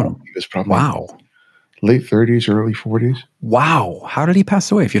really young. He was probably late 30s, early 40s. Wow. How did he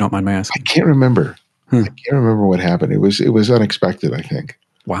pass away, if you don't mind my asking? I can't remember. I can't remember what happened. It was unexpected, I think.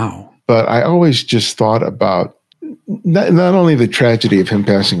 Wow. But I always just thought about not only the tragedy of him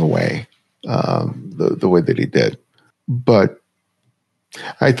passing away the way that he did, but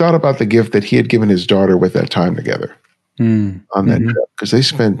I thought about the gift that he had given his daughter with that time together on that trip, because they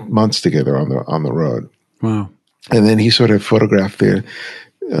spent months together on the road. Wow. And then he sort of photographed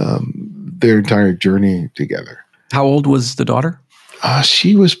their entire journey together. How old was the daughter?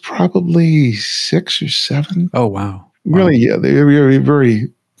 She was probably 6 or 7. Oh, wow. Really, yeah. They were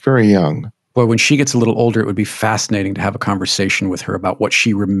very, very young. Boy, when she gets a little older, it would be fascinating to have a conversation with her about what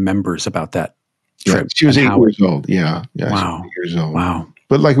she remembers about that trip. Yeah, she was 8 years old. Yeah. Wow. 8 years old. Wow.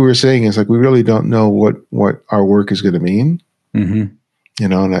 But like we were saying, it's like we really don't know what our work is going to mean. Mm-hmm.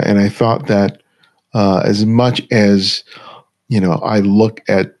 And I thought that as much as, I look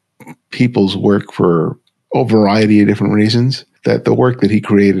at people's work for a variety of different reasons, that the work that he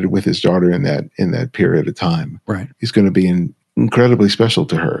created with his daughter in that period of time, right, is going to be incredibly special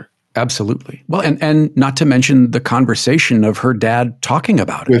to her. Absolutely. Well, and not to mention the conversation of her dad talking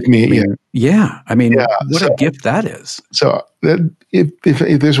about it with me. Yeah. I mean, what a gift that is. So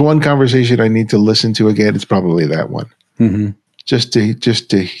if there's one conversation I need to listen to again, it's probably that one. Mm-hmm. Just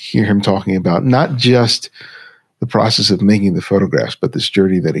to hear him talking about not just the process of making the photographs, but this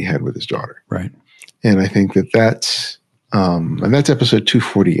journey that he had with his daughter. Right. And I think that's episode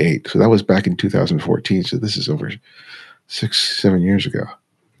 248. So that was back in 2014. So this is over 6-7 years ago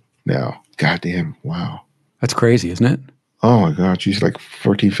now. Goddamn. Wow. That's crazy, isn't it? Oh my God. She's like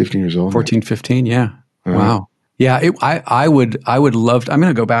 14, 15 years old. 14, 15. Yeah. Wow. Yeah. I would love to, I'm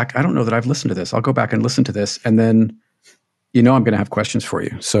going to go back. I don't know that I've listened to this. I'll go back and listen to this, and then, I'm going to have questions for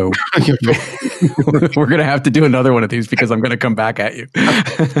you. So we're going to have to do another one of these, because I'm going to come back at you.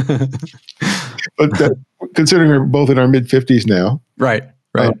 But considering we're both in our mid-50s now. Right.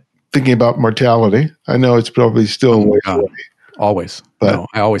 Thinking about mortality. I know it's probably still way away. Always. But no,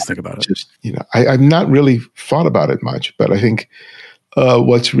 I always think about it. Just, I've not really thought about it much, but I think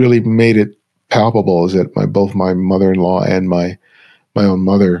what's really made it palpable is that both my mother-in-law and my my own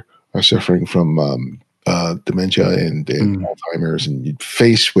mother suffering from dementia and Alzheimer's, and you're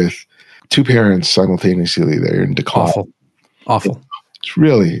faced with two parents simultaneously there in decline. Awful. It's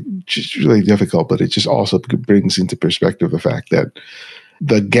really just really difficult, but it just also brings into perspective the fact that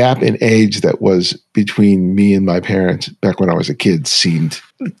the gap in age that was between me and my parents back when I was a kid seemed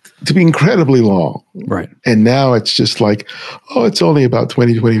to be incredibly long. Right. And now it's just like, oh, it's only about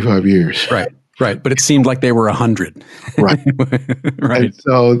 20, 25 years. Right. But it seemed like they were 100. Right. Right. And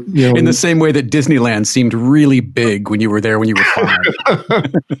so, in the same way that Disneyland seemed really big when you were there when you were 5.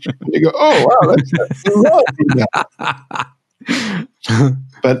 You go, oh, wow, that's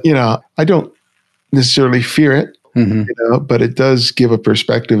But, I don't necessarily fear it. But it does give a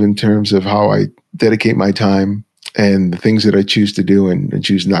perspective in terms of how I dedicate my time and the things that I choose to do and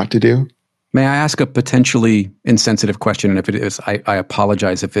choose not to do. May I ask a potentially insensitive question? And if it is, I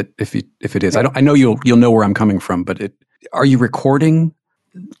apologize if it is. I know you'll know where I'm coming from. But are you recording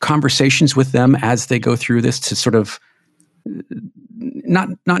conversations with them as they go through this to sort of not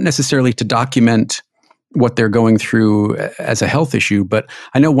necessarily to document what they're going through as a health issue? But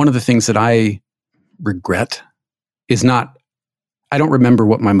I know one of the things that I regret is I don't remember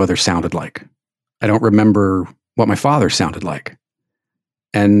what my mother sounded like. I don't remember what my father sounded like.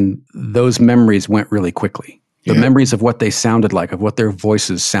 And those memories went really quickly. The memories of what they sounded like, of what their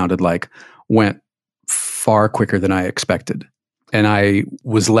voices sounded like, went far quicker than I expected. And I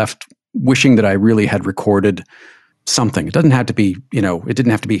was left wishing that I really had recorded something. It doesn't have to be, it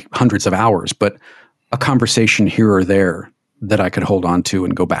didn't have to be hundreds of hours, but a conversation here or there that I could hold on to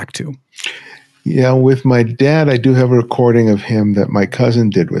and go back to. Yeah, with my dad, I do have a recording of him that my cousin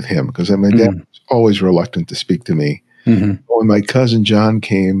did with him because my dad was always reluctant to speak to me. When my cousin John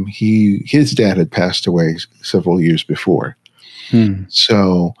came, his dad had passed away several years before.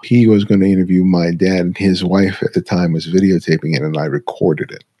 So he was going to interview my dad, and his wife at the time was videotaping it, and I recorded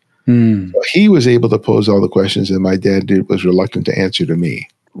it. So he was able to pose all the questions that my dad was reluctant to answer to me.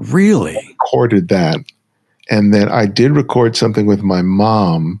 Really? I recorded that. And then I did record something with my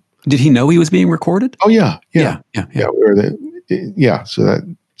mom. Did he know he was being recorded? Oh, yeah.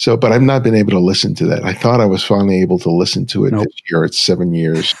 But I've not been able to listen to that. I thought I was finally able to listen to it this year. It's 7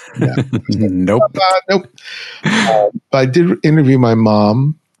 years. Yeah. Nope. But I did interview my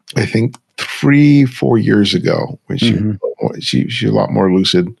mom, I think 3-4 years ago when she's a lot more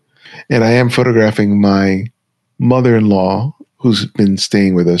lucid. And I am photographing my mother-in-law, who's been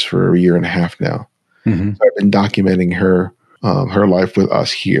staying with us for a year and a half now. So I've been documenting her life with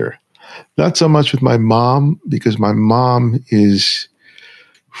us here. Not so much with my mom, because my mom is,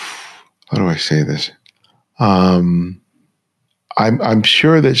 how do I say this? I'm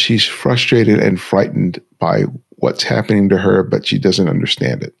sure that she's frustrated and frightened by what's happening to her, but she doesn't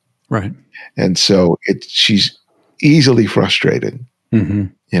understand it. Right. And so she's easily frustrated,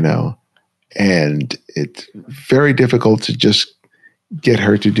 and it's very difficult to just get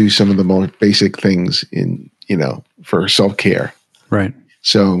her to do some of the most basic things for self-care. Right.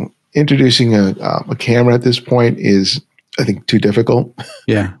 So introducing a camera at this point is, I think, too difficult.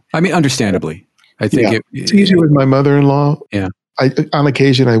 Yeah. I mean, understandably. I think it's easier with my mother-in-law. Yeah. On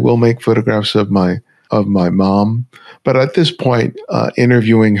occasion, I will make photographs of my mom, but at this point,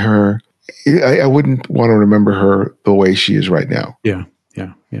 interviewing her, I wouldn't want to remember her the way she is right now. Yeah.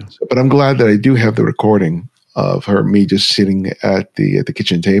 But I'm glad that I do have the recording of me just sitting at the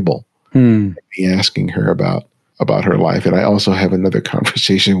kitchen table, me asking her about her life. And I also have another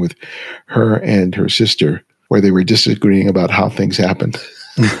conversation with her and her sister where they were disagreeing about how things happened.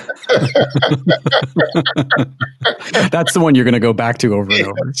 That's the one you're going to go back to over and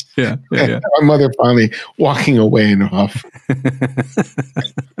over. Yeah. My mother finally walking away and off.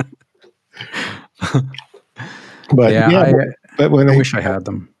 But I wish I had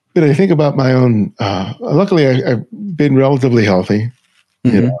them. But I think about my own. Luckily, I've been relatively healthy.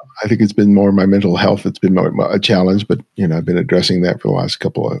 I think it's been more my mental health that's been a challenge. But I've been addressing that for the last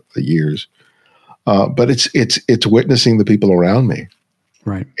couple of years. But it's witnessing the people around me,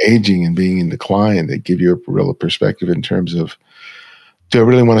 right, aging and being in decline, that give you a real perspective in terms of, do I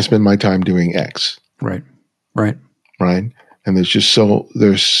really want to spend my time doing X? Right. And there's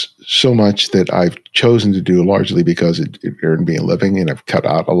so much that I've chosen to do largely because it earned me a living, and I've cut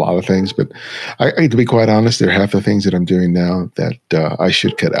out a lot of things. But to be quite honest, there are half the things that I'm doing now that I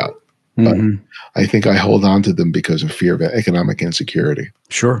should cut out. But I think I hold on to them because of fear of economic insecurity.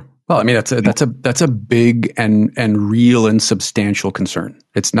 Sure. Well, I mean, that's a big and real and substantial concern.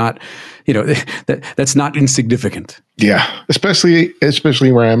 It's not, that's not insignificant. Yeah, especially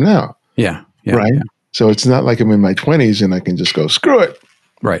where I am now. Yeah. Right. Yeah. So it's not like I'm in my 20s and I can just go, screw it.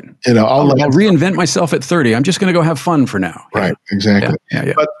 Right. I'll reinvent myself at 30. I'm just going to go have fun for now. Right. Exactly.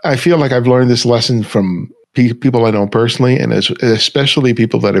 Yeah. But I feel like I've learned this lesson from people I know personally, and especially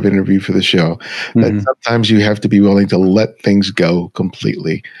people that I've interviewed for the show, that sometimes you have to be willing to let things go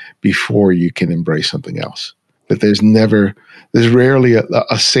completely before you can embrace something else. That there's rarely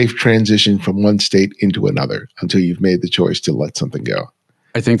a safe transition from one state into another until you've made the choice to let something go.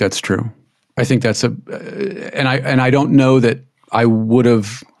 I think that's true. I think that's and I don't know that I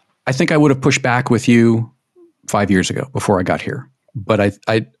think I would have pushed back with you 5 years ago before I got here. But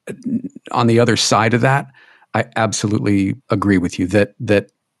I on the other side of that, I absolutely agree with you that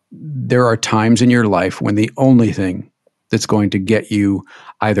there are times in your life when the only thing that's going to get you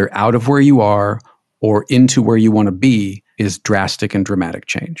either out of where you are or into where you want to be is drastic and dramatic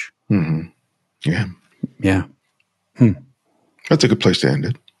change. Mm-hmm. Yeah. Yeah. That's a good place to end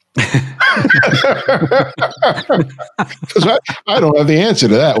it. Because I don't have the answer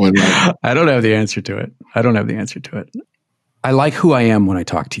to that one. Right? I don't have the answer to it. I like who I am when I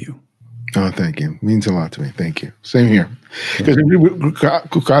talk to you. Oh, thank you. It means a lot to me. Thank you. Same here. Because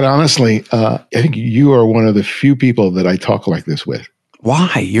quite honestly, I think you are one of the few people that I talk like this with.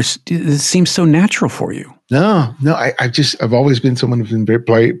 Why? It seems so natural for you. No. I've always been someone who's been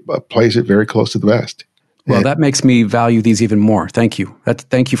plays it very close to the vest. Well, that makes me value these even more. Thank you.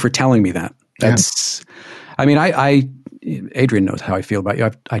 Thank you for telling me that. I mean, Adrian knows how I feel about you.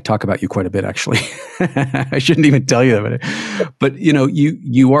 I talk about you quite a bit, actually. I shouldn't even tell you that. But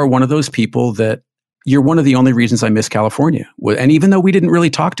you are one of those people that you're one of the only reasons I miss California. And even though we didn't really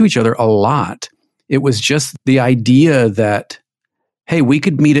talk to each other a lot, it was just the idea that, hey, we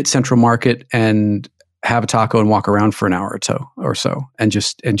could meet at Central Market and have a taco and walk around for an hour or so and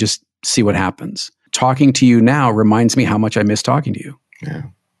just see what happens. Talking to you now reminds me how much I miss talking to you. Yeah.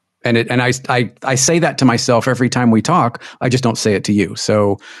 And I say that to myself every time we talk. I just don't say it to you.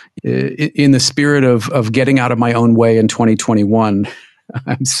 So in the spirit of getting out of my own way in 2021,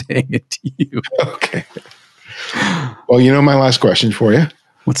 I'm saying it to you. Okay. Well, my last question for you.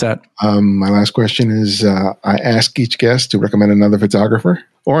 What's that? My last question is, I ask each guest to recommend another photographer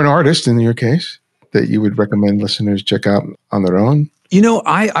or an artist, in your case, that you would recommend listeners check out on their own.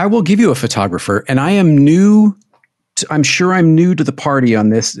 I will give you a photographer, and I am new. I'm sure I'm new to the party on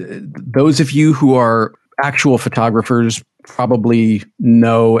this. Those of you who are actual photographers probably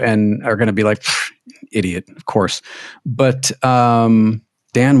know and are going to be like, idiot, of course. But Dan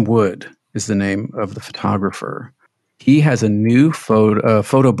Wood is the name of the photographer. He has a new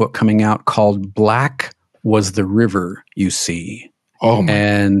photo book coming out called Black Was the River You See. Oh,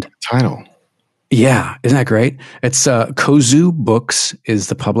 my title. Yeah, isn't that great? It's Kozu Books is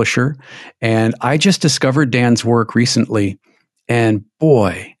the publisher, and I just discovered Dan's work recently, and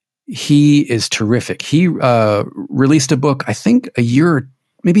boy, he is terrific. He released a book, I think a year,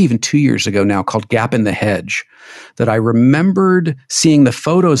 maybe even 2 years ago now, called Gap in the Hedge, that I remembered seeing the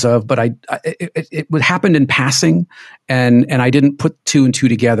photos of, but it happened in passing, and I didn't put two and two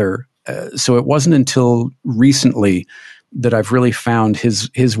together. So it wasn't until recently that I've really found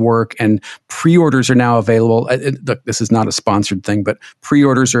his work, and pre-orders are now available. Look, this is not a sponsored thing, but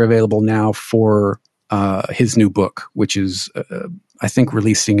pre-orders are available now for his new book, which is, I think,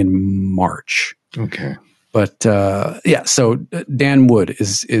 releasing in March. Okay. But so Dan Wood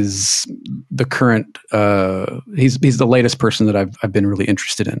is the current. He's the latest person that I've been really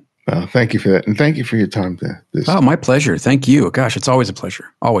interested in. Well, thank you for that, and thank you for your time. Oh, my pleasure. Thank you. Gosh, it's always a pleasure.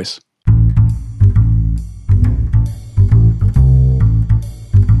 Always.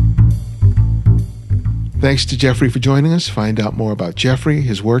 Thanks to Jeffrey for joining us. Find out more about Jeffrey,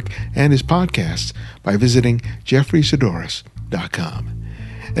 his work, and his podcasts by visiting jeffreysaddoris.com.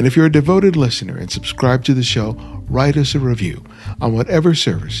 And if you're a devoted listener and subscribe to the show, write us a review on whatever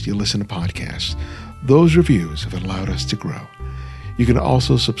service you listen to podcasts. Those reviews have allowed us to grow. You can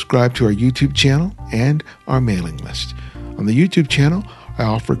also subscribe to our YouTube channel and our mailing list. On the YouTube channel, I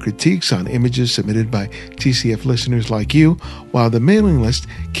offer critiques on images submitted by TCF listeners like you, while the mailing list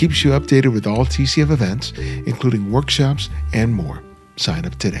keeps you updated with all TCF events, including workshops and more. Sign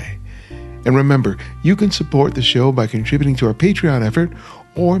up today. And remember, you can support the show by contributing to our Patreon effort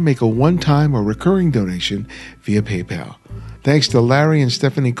or make a one-time or recurring donation via PayPal. Thanks to Larry and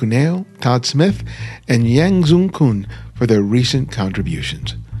Stephanie Cuneo, Todd Smith, and Yang Zung Kun for their recent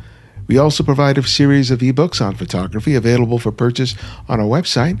contributions. We also provide a series of ebooks on photography available for purchase on our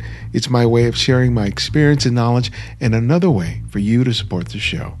website. It's my way of sharing my experience and knowledge, and another way for you to support the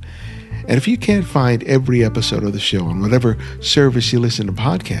show. And if you can't find every episode of the show on whatever service you listen to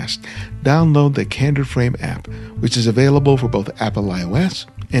podcasts, download the Candid Frame app, which is available for both Apple iOS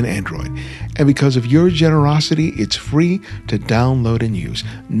and Android. And because of your generosity, it's free to download and use.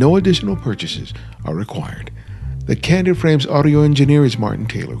 No additional purchases are required. The Candid Frame's audio engineer is Martin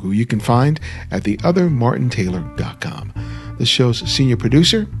Taylor, who you can find at theothermartintaylor.com. The show's senior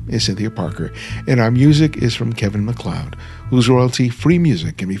producer is Cynthia Parker, and our music is from Kevin MacLeod, whose royalty-free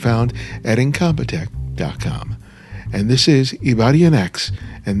music can be found at Incompetech.com. And this is Ibadian X,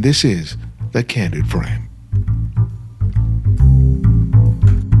 and this is The Candid Frame.